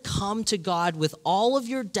better to come to God with all of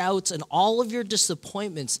your doubts and all of your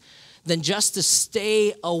disappointments than just to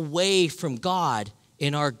stay away from God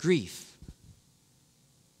in our grief.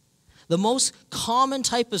 The most common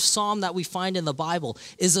type of psalm that we find in the Bible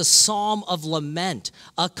is a psalm of lament,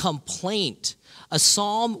 a complaint, a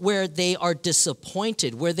psalm where they are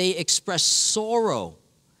disappointed, where they express sorrow.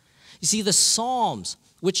 You see, the Psalms,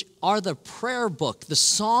 which are the prayer book, the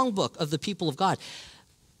song book of the people of God,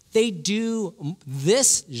 they do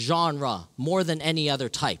this genre more than any other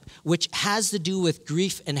type, which has to do with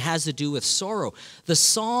grief and has to do with sorrow. The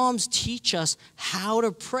Psalms teach us how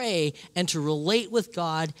to pray and to relate with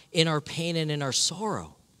God in our pain and in our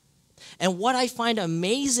sorrow. And what I find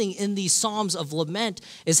amazing in these Psalms of lament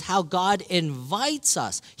is how God invites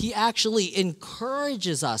us. He actually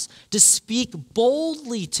encourages us to speak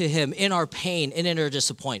boldly to him in our pain and in our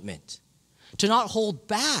disappointment, to not hold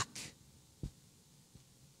back.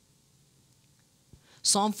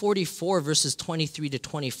 Psalm 44, verses 23 to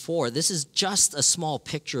 24, this is just a small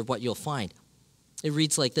picture of what you'll find. It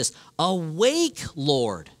reads like this: Awake,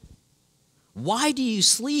 Lord. Why do you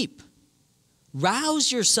sleep?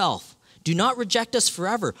 Rouse yourself. Do not reject us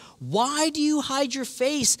forever. Why do you hide your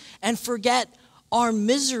face and forget our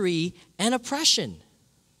misery and oppression?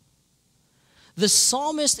 The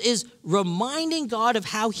psalmist is reminding God of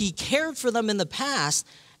how he cared for them in the past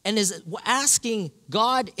and is asking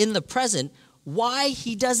God in the present why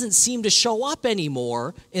he doesn't seem to show up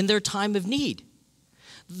anymore in their time of need.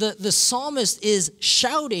 The psalmist is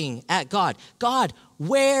shouting at God, God,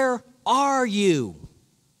 where are you?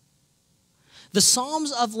 The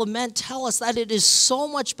Psalms of Lament tell us that it is so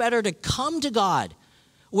much better to come to God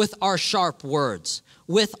with our sharp words,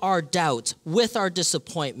 with our doubts, with our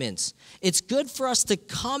disappointments. It's good for us to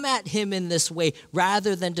come at him in this way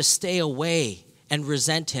rather than to stay away and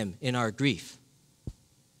resent him in our grief.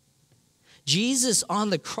 Jesus on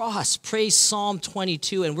the cross prays Psalm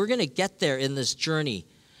 22, and we're going to get there in this journey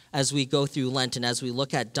as we go through Lent and as we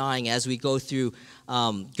look at dying, as we go through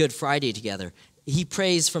Good Friday together. He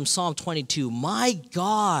prays from Psalm 22, my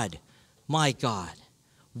God,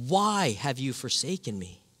 why have you forsaken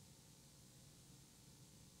me?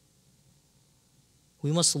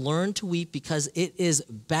 We must learn to weep because it is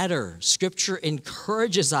better. Scripture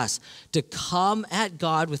encourages us to come at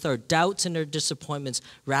God with our doubts and our disappointments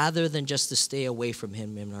rather than just to stay away from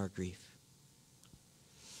him in our grief.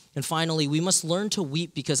 And finally, we must learn to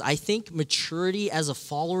weep because I think maturity as a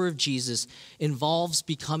follower of Jesus involves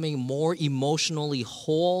becoming more emotionally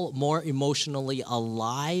whole, more emotionally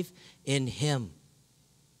alive in him.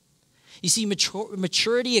 You see,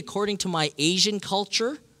 maturity, according to my Asian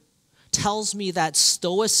culture, tells me that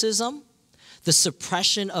stoicism, the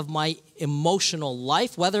suppression of my emotional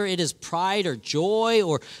life, whether it is pride or joy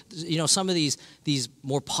or some of these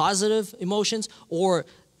more positive emotions, or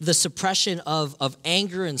the suppression of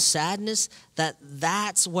anger and sadness,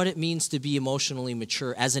 that's what it means to be emotionally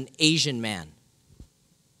mature as an Asian man.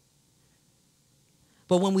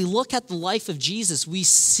 But when we look at the life of Jesus, we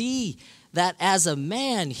see that as a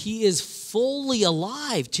man, he is fully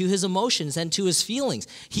alive to his emotions and to his feelings.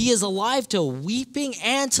 He is alive to weeping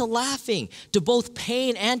and to laughing, to both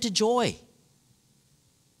pain and to joy.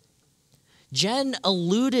 Jen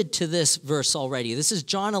alluded to this verse already. This is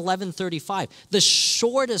John 11:35, the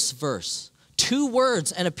shortest verse, 2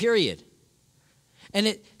 words and a period. And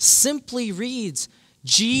it simply reads,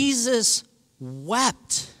 Jesus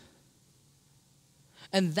wept.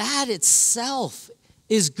 And that itself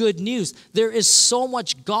is good news. There is so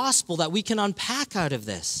much gospel that we can unpack out of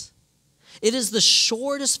this. It is the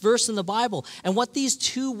shortest verse in the Bible. And what these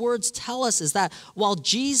 2 words tell us is that while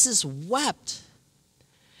Jesus wept,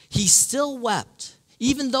 he still wept,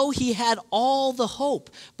 even though he had all the hope.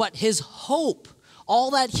 But his hope,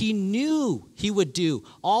 all that he knew he would do,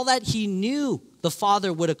 all that he knew the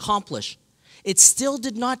Father would accomplish, it still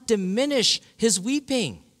did not diminish his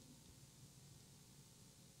weeping.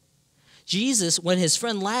 Jesus, when his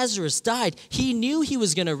friend Lazarus died, he knew he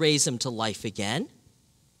was going to raise him to life again.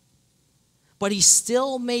 But he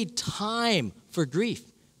still made time for grief.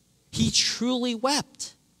 He truly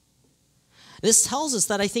wept. This tells us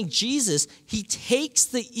that I think Jesus, he takes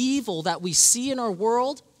the evil that we see in our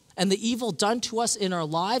world and the evil done to us in our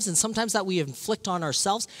lives, and sometimes that we inflict on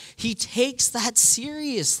ourselves, he takes that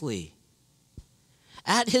seriously.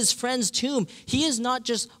 At his friend's tomb, he is not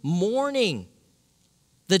just mourning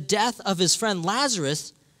the death of his friend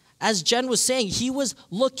Lazarus. As Jen was saying, he was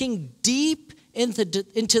looking deep into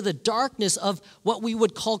the darkness of what we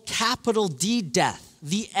would call capital D death,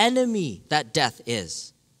 the enemy that death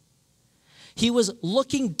is. He was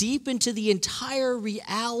looking deep into the entire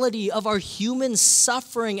reality of our human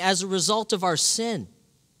suffering as a result of our sin.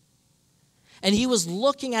 And he was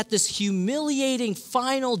looking at this humiliating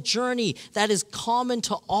final journey that is common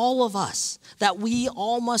to all of us, that we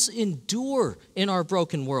all must endure in our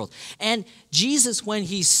broken world. And Jesus, when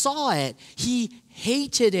he saw it, he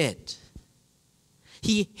hated it.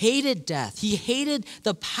 He hated death. He hated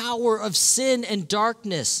the power of sin and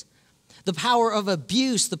darkness, the power of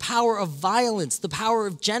abuse, the power of violence, the power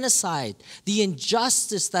of genocide, the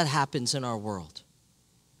injustice that happens in our world.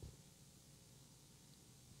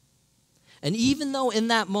 And even though in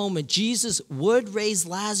that moment Jesus would raise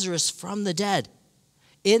Lazarus from the dead,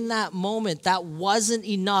 in that moment that wasn't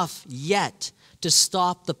enough yet to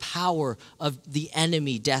stop the power of the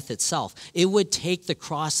enemy, death itself. It would take the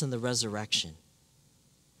cross and the resurrection.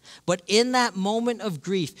 But in that moment of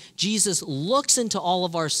grief, Jesus looks into all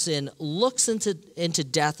of our sin, looks into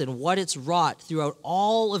death and what it's wrought throughout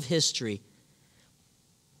all of history.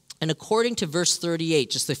 And according to verse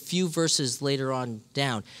 38, just a few verses later on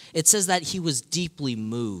down, it says that he was deeply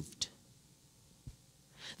moved.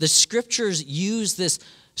 The scriptures use this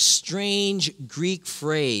strange Greek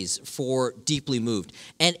phrase for deeply moved,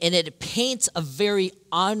 and it paints a very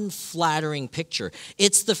unflattering picture.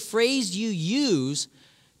 It's the phrase you use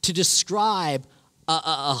to describe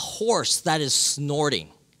a horse that is snorting.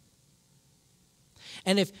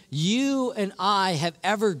 And if you and I have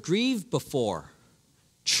ever grieved before,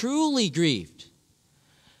 truly grieved,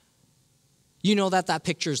 you know that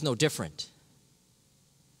picture is no different.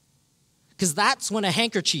 Because that's when a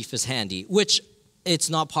handkerchief is handy, which it's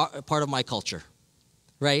not part of my culture,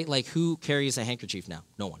 right? Like, who carries a handkerchief now?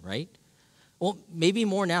 No one, right? Well, maybe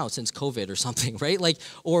more now since COVID or something, right? Like,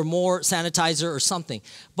 or more sanitizer or something.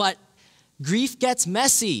 But grief gets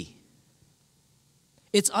messy.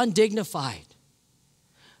 It's undignified.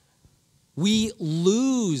 We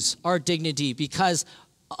lose our dignity because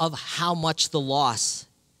of how much the loss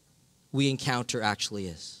we encounter actually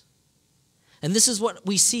is. And this is what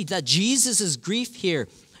we see, that Jesus' grief here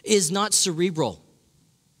is not cerebral.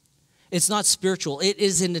 It's not spiritual. It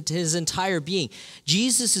is in his entire being.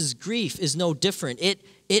 Jesus' grief is no different. It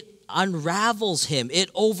unravels him. It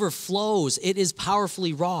overflows. It is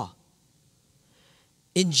powerfully raw.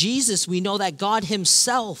 In Jesus, we know that God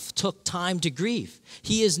himself took time to grieve.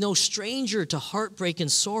 He is no stranger to heartbreak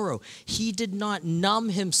and sorrow. He did not numb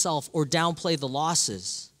himself or downplay the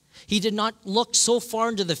losses. He did not look so far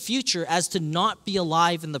into the future as to not be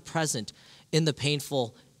alive in the present, in the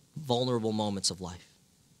painful, vulnerable moments of life.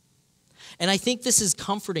 And I think this is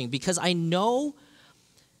comforting because I know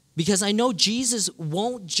Jesus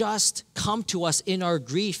won't just come to us in our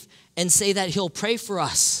grief and say that he'll pray for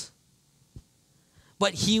us,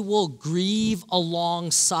 but he will grieve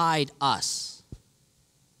alongside us.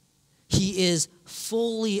 He is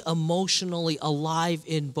fully emotionally alive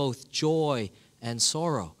in both joy and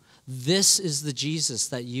sorrow. This is the Jesus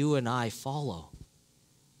that you and I follow.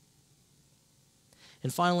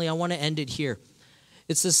 And finally, I want to end it here.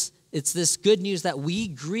 It's this good news that we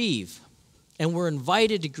grieve, and we're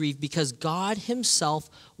invited to grieve because God himself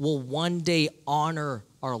will one day honor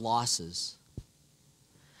our losses.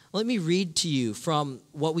 Let me read to you from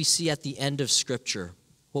what we see at the end of Scripture,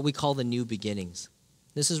 what we call the new beginnings.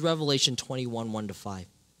 This is Revelation 21, 1-5. It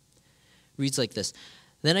reads like this.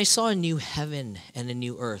 Then I saw a new heaven and a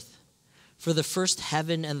new earth, for the first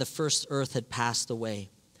heaven and the first earth had passed away,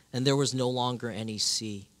 and there was no longer any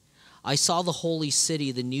sea. I saw the holy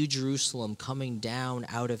city, the new Jerusalem, coming down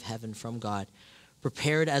out of heaven from God,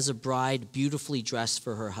 prepared as a bride beautifully dressed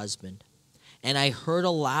for her husband. And I heard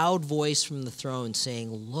a loud voice from the throne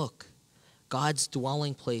saying, "Look, God's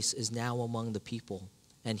dwelling place is now among the people,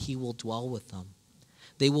 and he will dwell with them.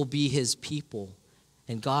 They will be his people,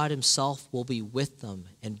 and God himself will be with them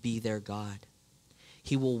and be their God.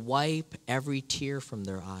 He will wipe every tear from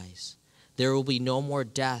their eyes. There will be no more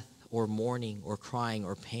death or mourning or crying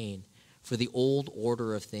or pain, for the old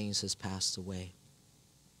order of things has passed away."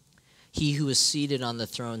 He who is seated on the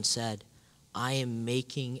throne said, "I am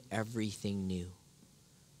making everything new."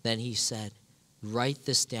 Then he said, "Write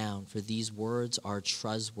this down, for these words are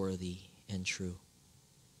trustworthy and true."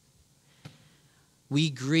 We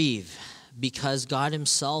grieve because God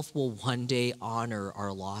himself will one day honor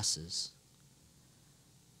our losses.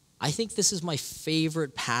 I think this is my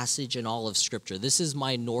favorite passage in all of Scripture. This is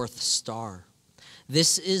my North Star.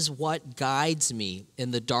 This is what guides me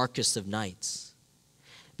in the darkest of nights.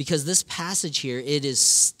 Because this passage here, it is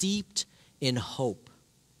steeped in hope.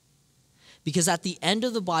 Because at the end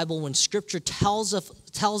of the Bible, when Scripture tells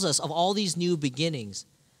us of all these new beginnings,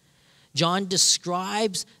 John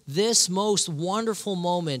describes this most wonderful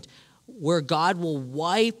moment where God will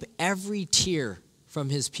wipe every tear from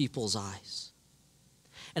his people's eyes.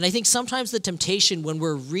 And I think sometimes the temptation when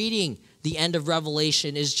we're reading the end of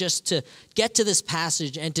Revelation is just to get to this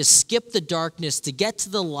passage and to skip the darkness, to get to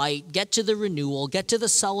the light, get to the renewal, get to the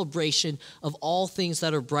celebration of all things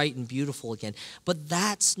that are bright and beautiful again. But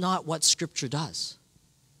that's not what Scripture does.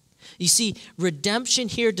 You see, redemption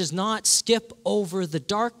here does not skip over the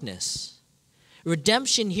darkness.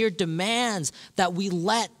 Redemption here demands that we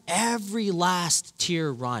let every last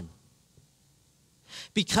tear run.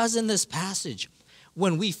 Because in this passage,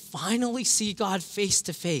 when we finally see God face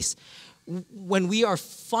to face, when we are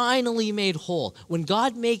finally made whole, when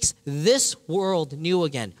God makes this world new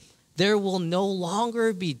again, there will no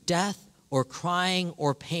longer be death or crying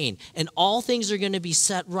or pain, and all things are going to be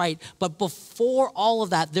set right. But before all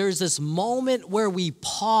of that, there's this moment where we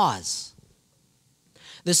pause.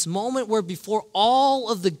 This moment where before all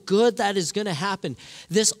of the good that is going to happen,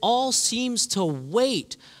 this all seems to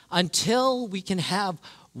wait until we can have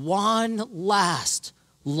one last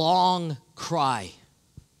long cry.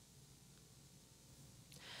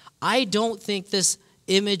 I don't think this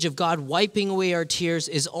image of God wiping away our tears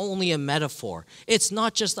is only a metaphor. It's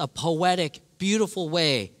not just a poetic, beautiful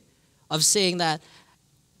way of saying that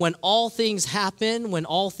when all things happen, when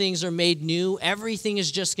all things are made new, everything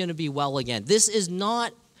is just going to be well again. This is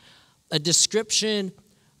not a description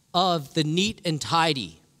of the neat and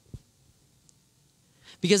tidy.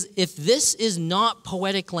 Because if this is not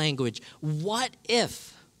poetic language, what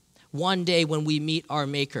if one day when we meet our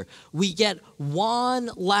Maker, we get one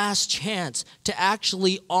last chance to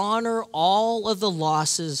actually honor all of the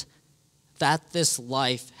losses that this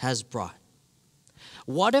life has brought?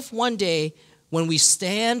 What if one day when we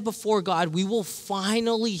stand before God, we will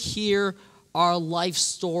finally hear our life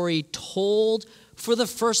story told for the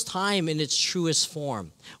first time in its truest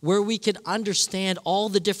form, where we could understand all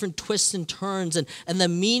the different twists and turns and the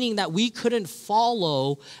meaning that we couldn't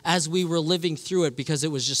follow as we were living through it because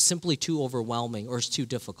it was just simply too overwhelming or it's too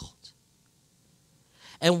difficult.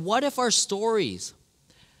 And what if our stories,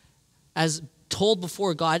 as told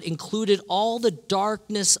before God, included all the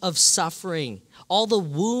darkness of suffering, all the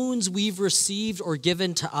wounds we've received or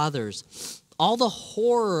given to others, all the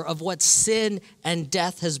horror of what sin and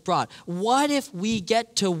death has brought? What if we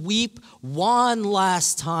get to weep one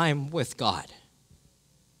last time with God?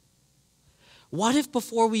 What if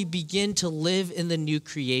before we begin to live in the new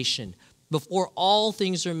creation, before all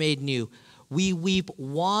things are made new, we weep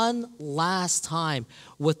one last time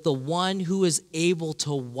with the one who is able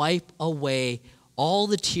to wipe away all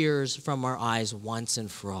the tears from our eyes once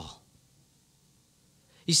and for all?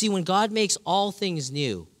 You see, when God makes all things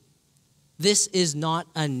new, this is not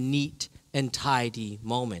a neat and tidy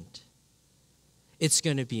moment. It's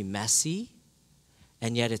going to be messy,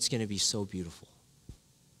 and yet it's going to be so beautiful.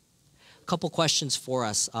 A couple questions for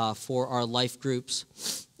us, for our life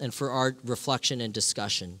groups and for our reflection and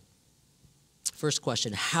discussion. First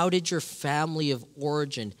question, how did your family of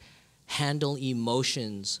origin handle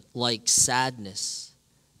emotions like sadness,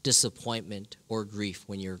 disappointment, or grief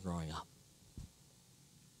when you were growing up?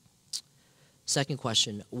 Second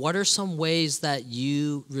question, what are some ways that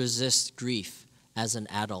you resist grief as an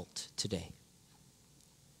adult today?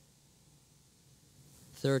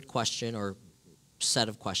 Third question, or set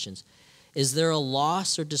of questions, is there a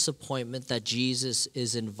loss or disappointment that Jesus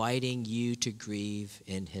is inviting you to grieve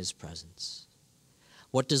in his presence?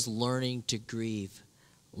 What does learning to grieve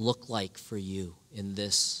look like for you in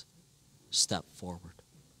this step forward?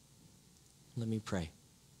 Let me pray.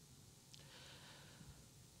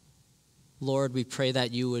 Lord, we pray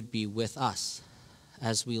that you would be with us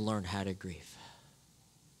as we learn how to grieve.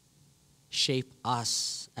 Shape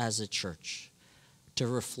us as a church to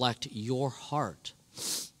reflect your heart,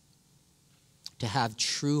 to have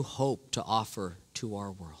true hope to offer to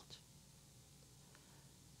our world.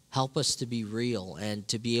 Help us to be real and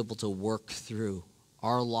to be able to work through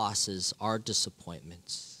our losses, our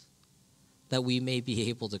disappointments, that we may be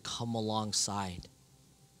able to come alongside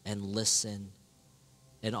and listen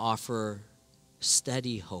and offer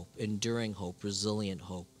steady hope, enduring hope, resilient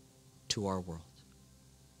hope to our world.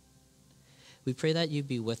 We pray that you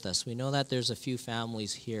be with us. We know that there's a few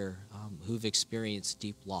families here who've experienced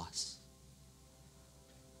deep loss.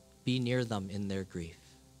 Be near them in their grief.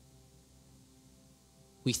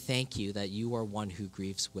 We thank you that you are one who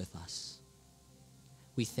grieves with us.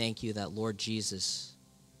 We thank you that, Lord Jesus,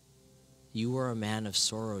 you are a man of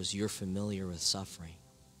sorrows. You're familiar with suffering.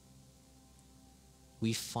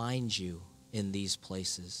 We find you in these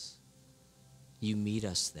places. You meet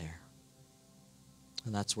us there.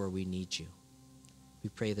 And that's where we need you. We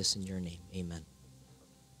pray this in your name. Amen.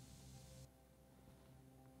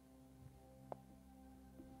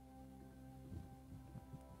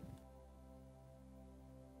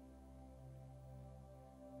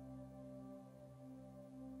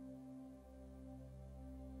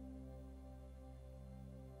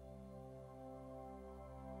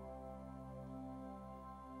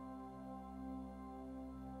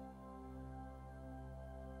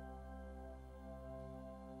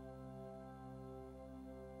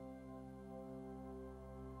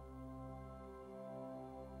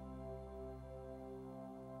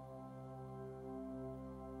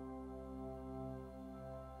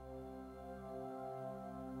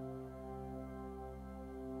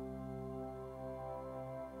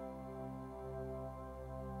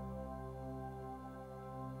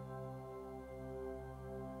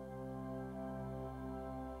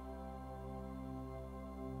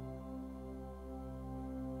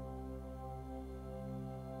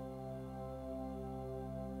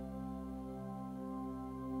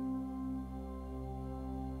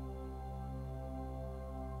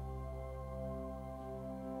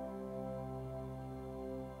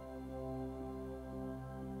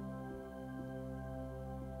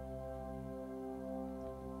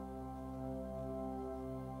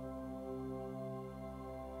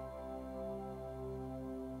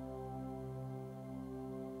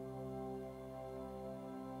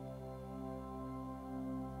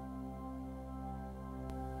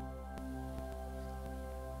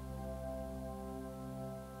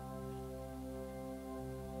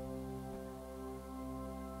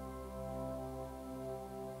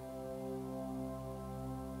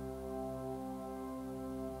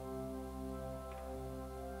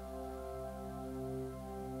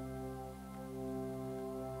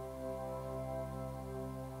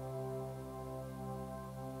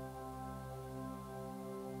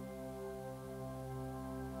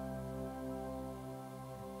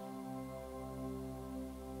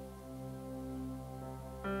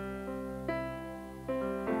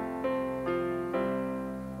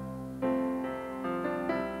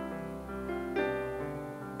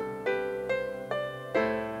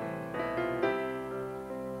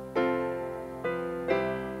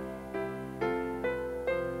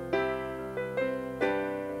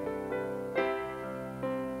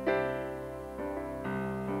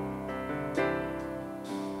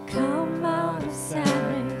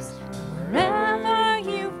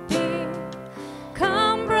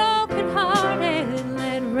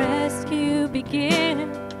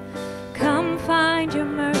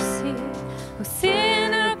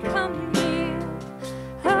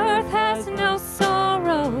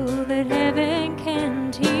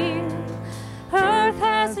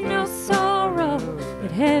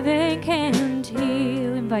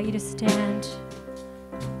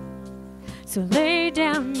 So lay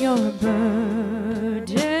down your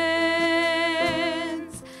burdens,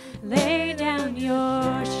 lay down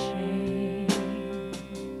your shame,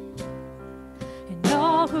 and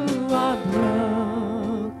all who are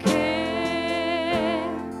broken,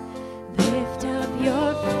 lift up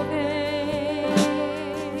your face.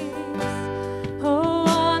 Oh,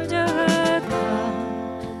 wanderer, come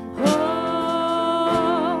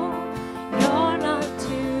home, you're not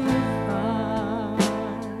too far.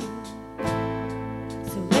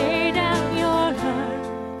 So lay down your hurt,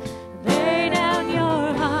 lay down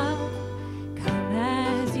your heart, come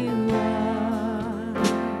as you are.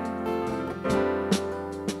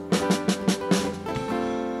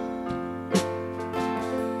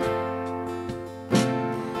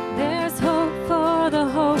 There's hope for the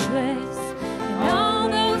hopeless and all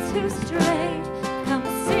those who strayed. Come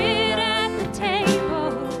sit at the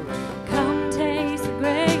table, come taste the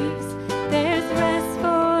grace. There's rest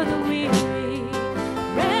for the weary,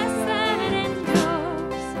 rest that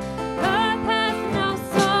endures. Earth has no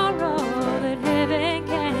sorrow that heaven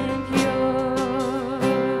can cure.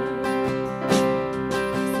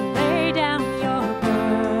 So lay down your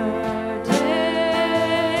burdens,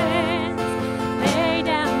 lay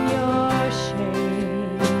down your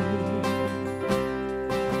shame,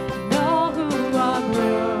 and all who are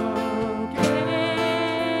broken,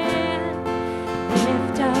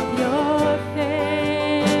 lift up your face.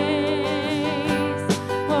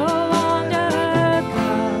 Oh, wanderer,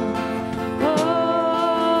 come home,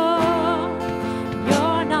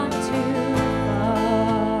 you're not too far.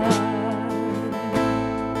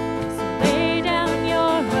 So lay down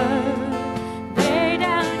your hurt, lay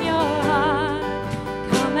down your heart,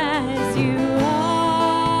 come as you are,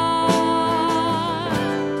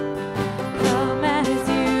 come as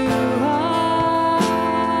you are,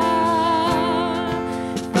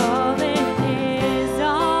 fall in His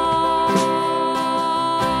arms,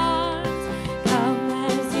 come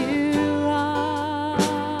as you are.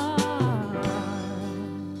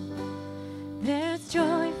 There's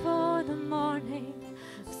joy for the morning,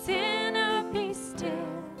 sinner be still.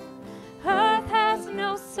 Earth has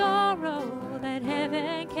no sorrow that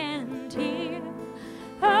heaven can't heal.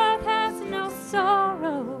 Earth has no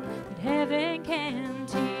sorrow that heaven can't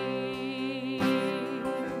heal.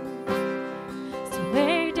 So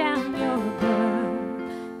lay down your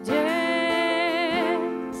burdens,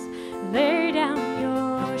 lay down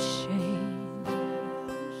your shame.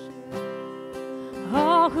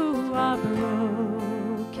 All who are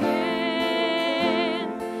broken,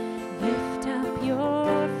 lift up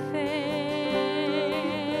your face.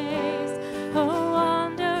 Oh,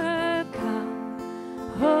 wanderer, come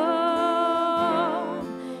home,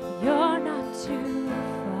 you're not too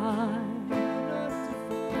far.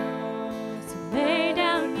 So lay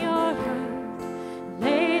down your hurt,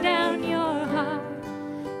 lay down your heart,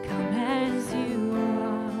 come as you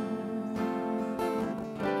are.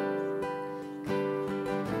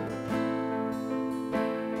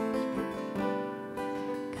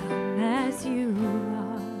 Come as you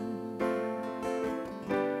are.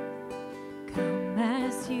 Come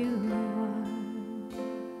as you are.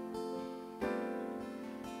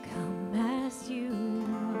 Come as you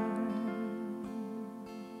are.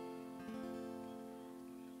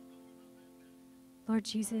 Lord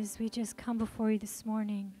Jesus, we just come before you this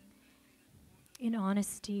morning in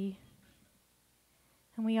honesty,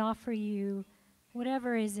 and we offer you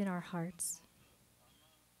whatever is in our hearts.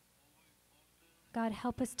 God,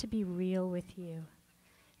 help us to be real with you,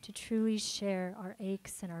 to truly share our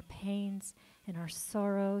aches and our pains and our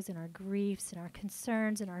sorrows and our griefs and our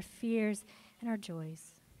concerns and our fears and our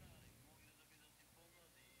joys.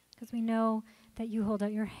 Because we know that you hold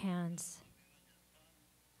out your hands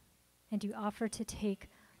and you offer to take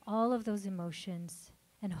all of those emotions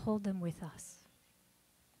and hold them with us.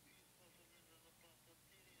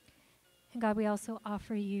 And God, we also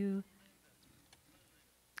offer you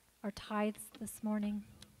our tithes this morning,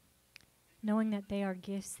 knowing that they are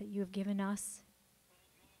gifts that you have given us.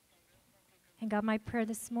 And God, my prayer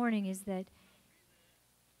this morning is that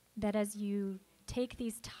as you take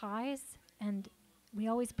these tithes, and we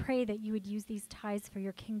always pray that you would use these tithes for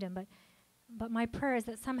your kingdom, but my prayer is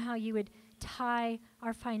that somehow you would tie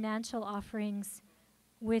our financial offerings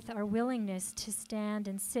with our willingness to stand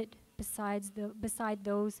and sit beside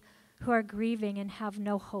those who are grieving and have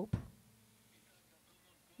no hope.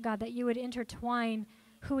 God, that you would intertwine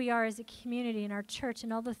who we are as a community in our church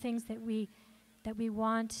and all the things that we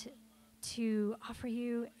want to offer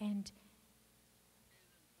you, and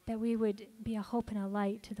that we would be a hope and a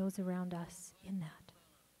light to those around us in that.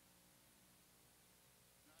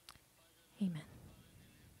 Amen.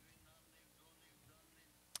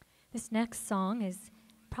 This next song is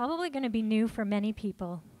probably going to be new for many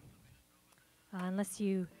people, unless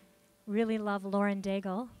you really love Lauren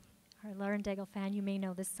Daigle. Or Lauren Daigle fan, you may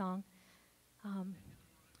know this song.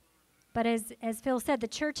 But as Phil said, the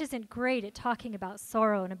church isn't great at talking about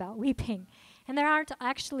sorrow and about weeping. And there aren't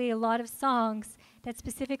actually a lot of songs that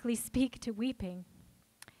specifically speak to weeping.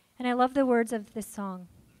 And I love the words of this song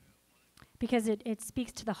because it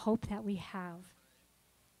speaks to the hope that we have.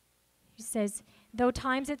 He says, though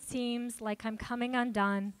times it seems like I'm coming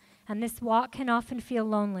undone, and this walk can often feel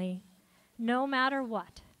lonely, no matter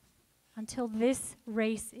what, until this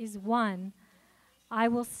race is won, I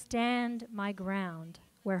will stand my ground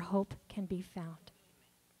where hope can be found.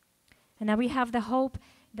 And now we have the hope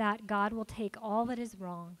that God will take all that is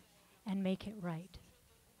wrong and make it right.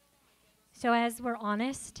 So as we're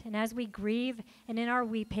honest and as we grieve and in our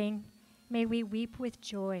weeping, may we weep with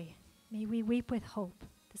joy. May we weep with hope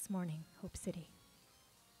this morning, Hope City.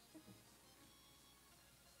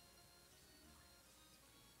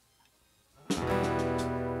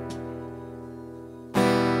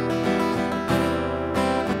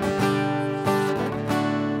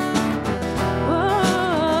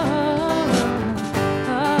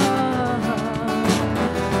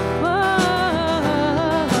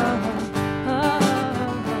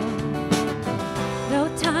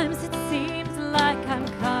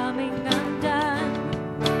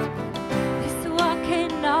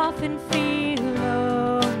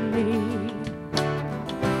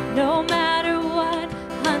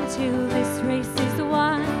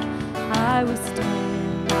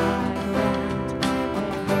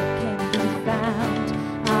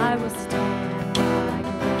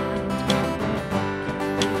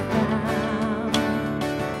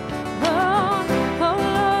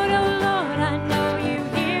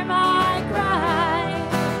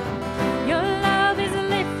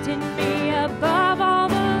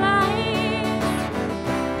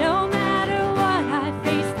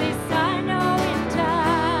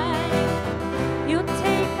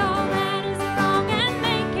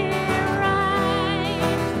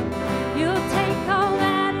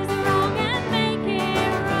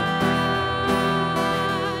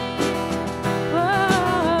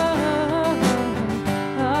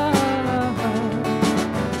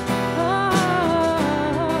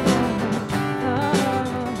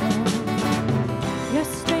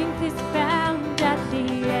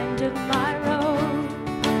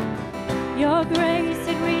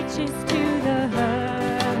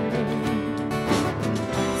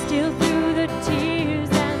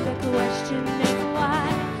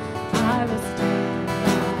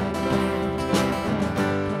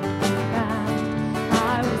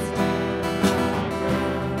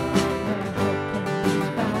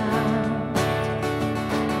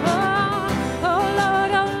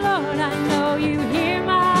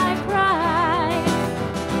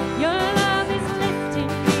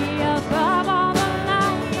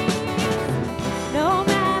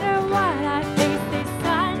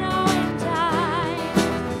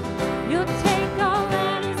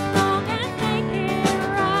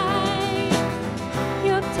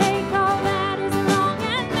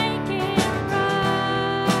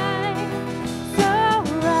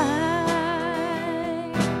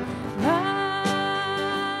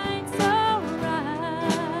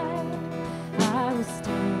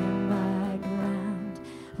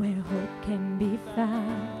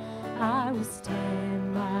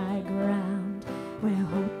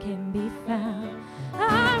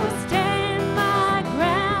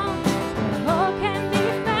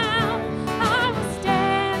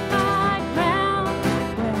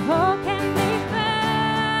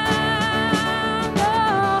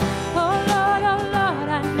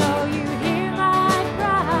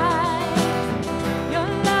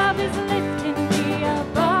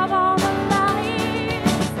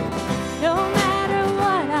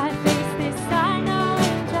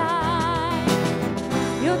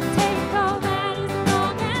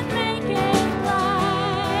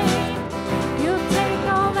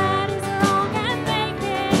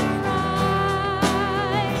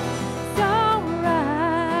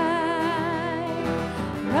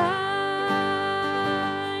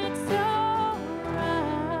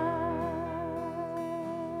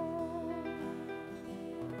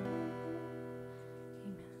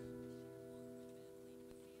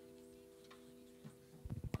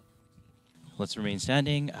 Let's remain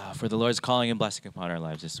standing for the Lord's calling and blessing upon our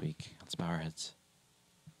lives this week. Let's bow our heads.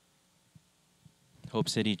 Hope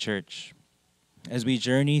City Church, as we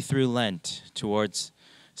journey through Lent towards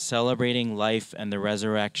celebrating life and the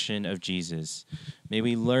resurrection of Jesus, may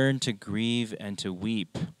we learn to grieve and to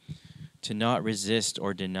weep to not resist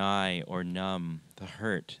or deny or numb the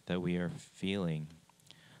hurt that we are feeling.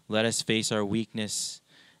 Let us face our weakness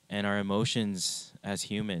and our emotions as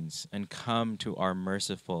humans and come to our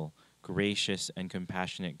merciful, gracious, and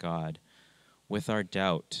compassionate God with our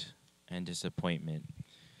doubt and disappointment.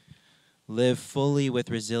 Live fully with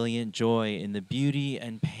resilient joy in the beauty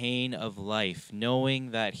and pain of life,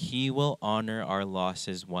 knowing that He will honor our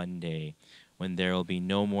losses one day when there will be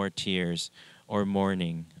no more tears or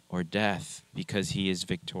mourning or death, because He is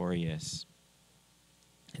victorious.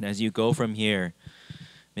 And as you go from here,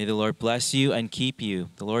 may the Lord bless you and keep you.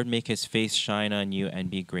 The Lord make His face shine on you and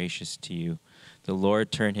be gracious to you. The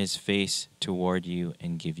Lord turn His face toward you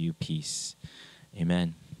and give you peace.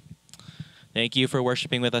 Amen. Thank you for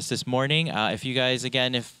worshiping with us this morning. If you guys,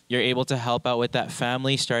 again, if you're able to help out with that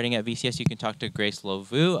family starting at VCS, you can talk to Grace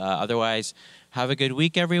Lovu. Otherwise, have a good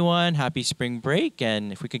week, everyone. Happy spring break.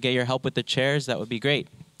 And if we could get your help with the chairs, that would be great.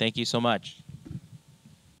 Thank you so much.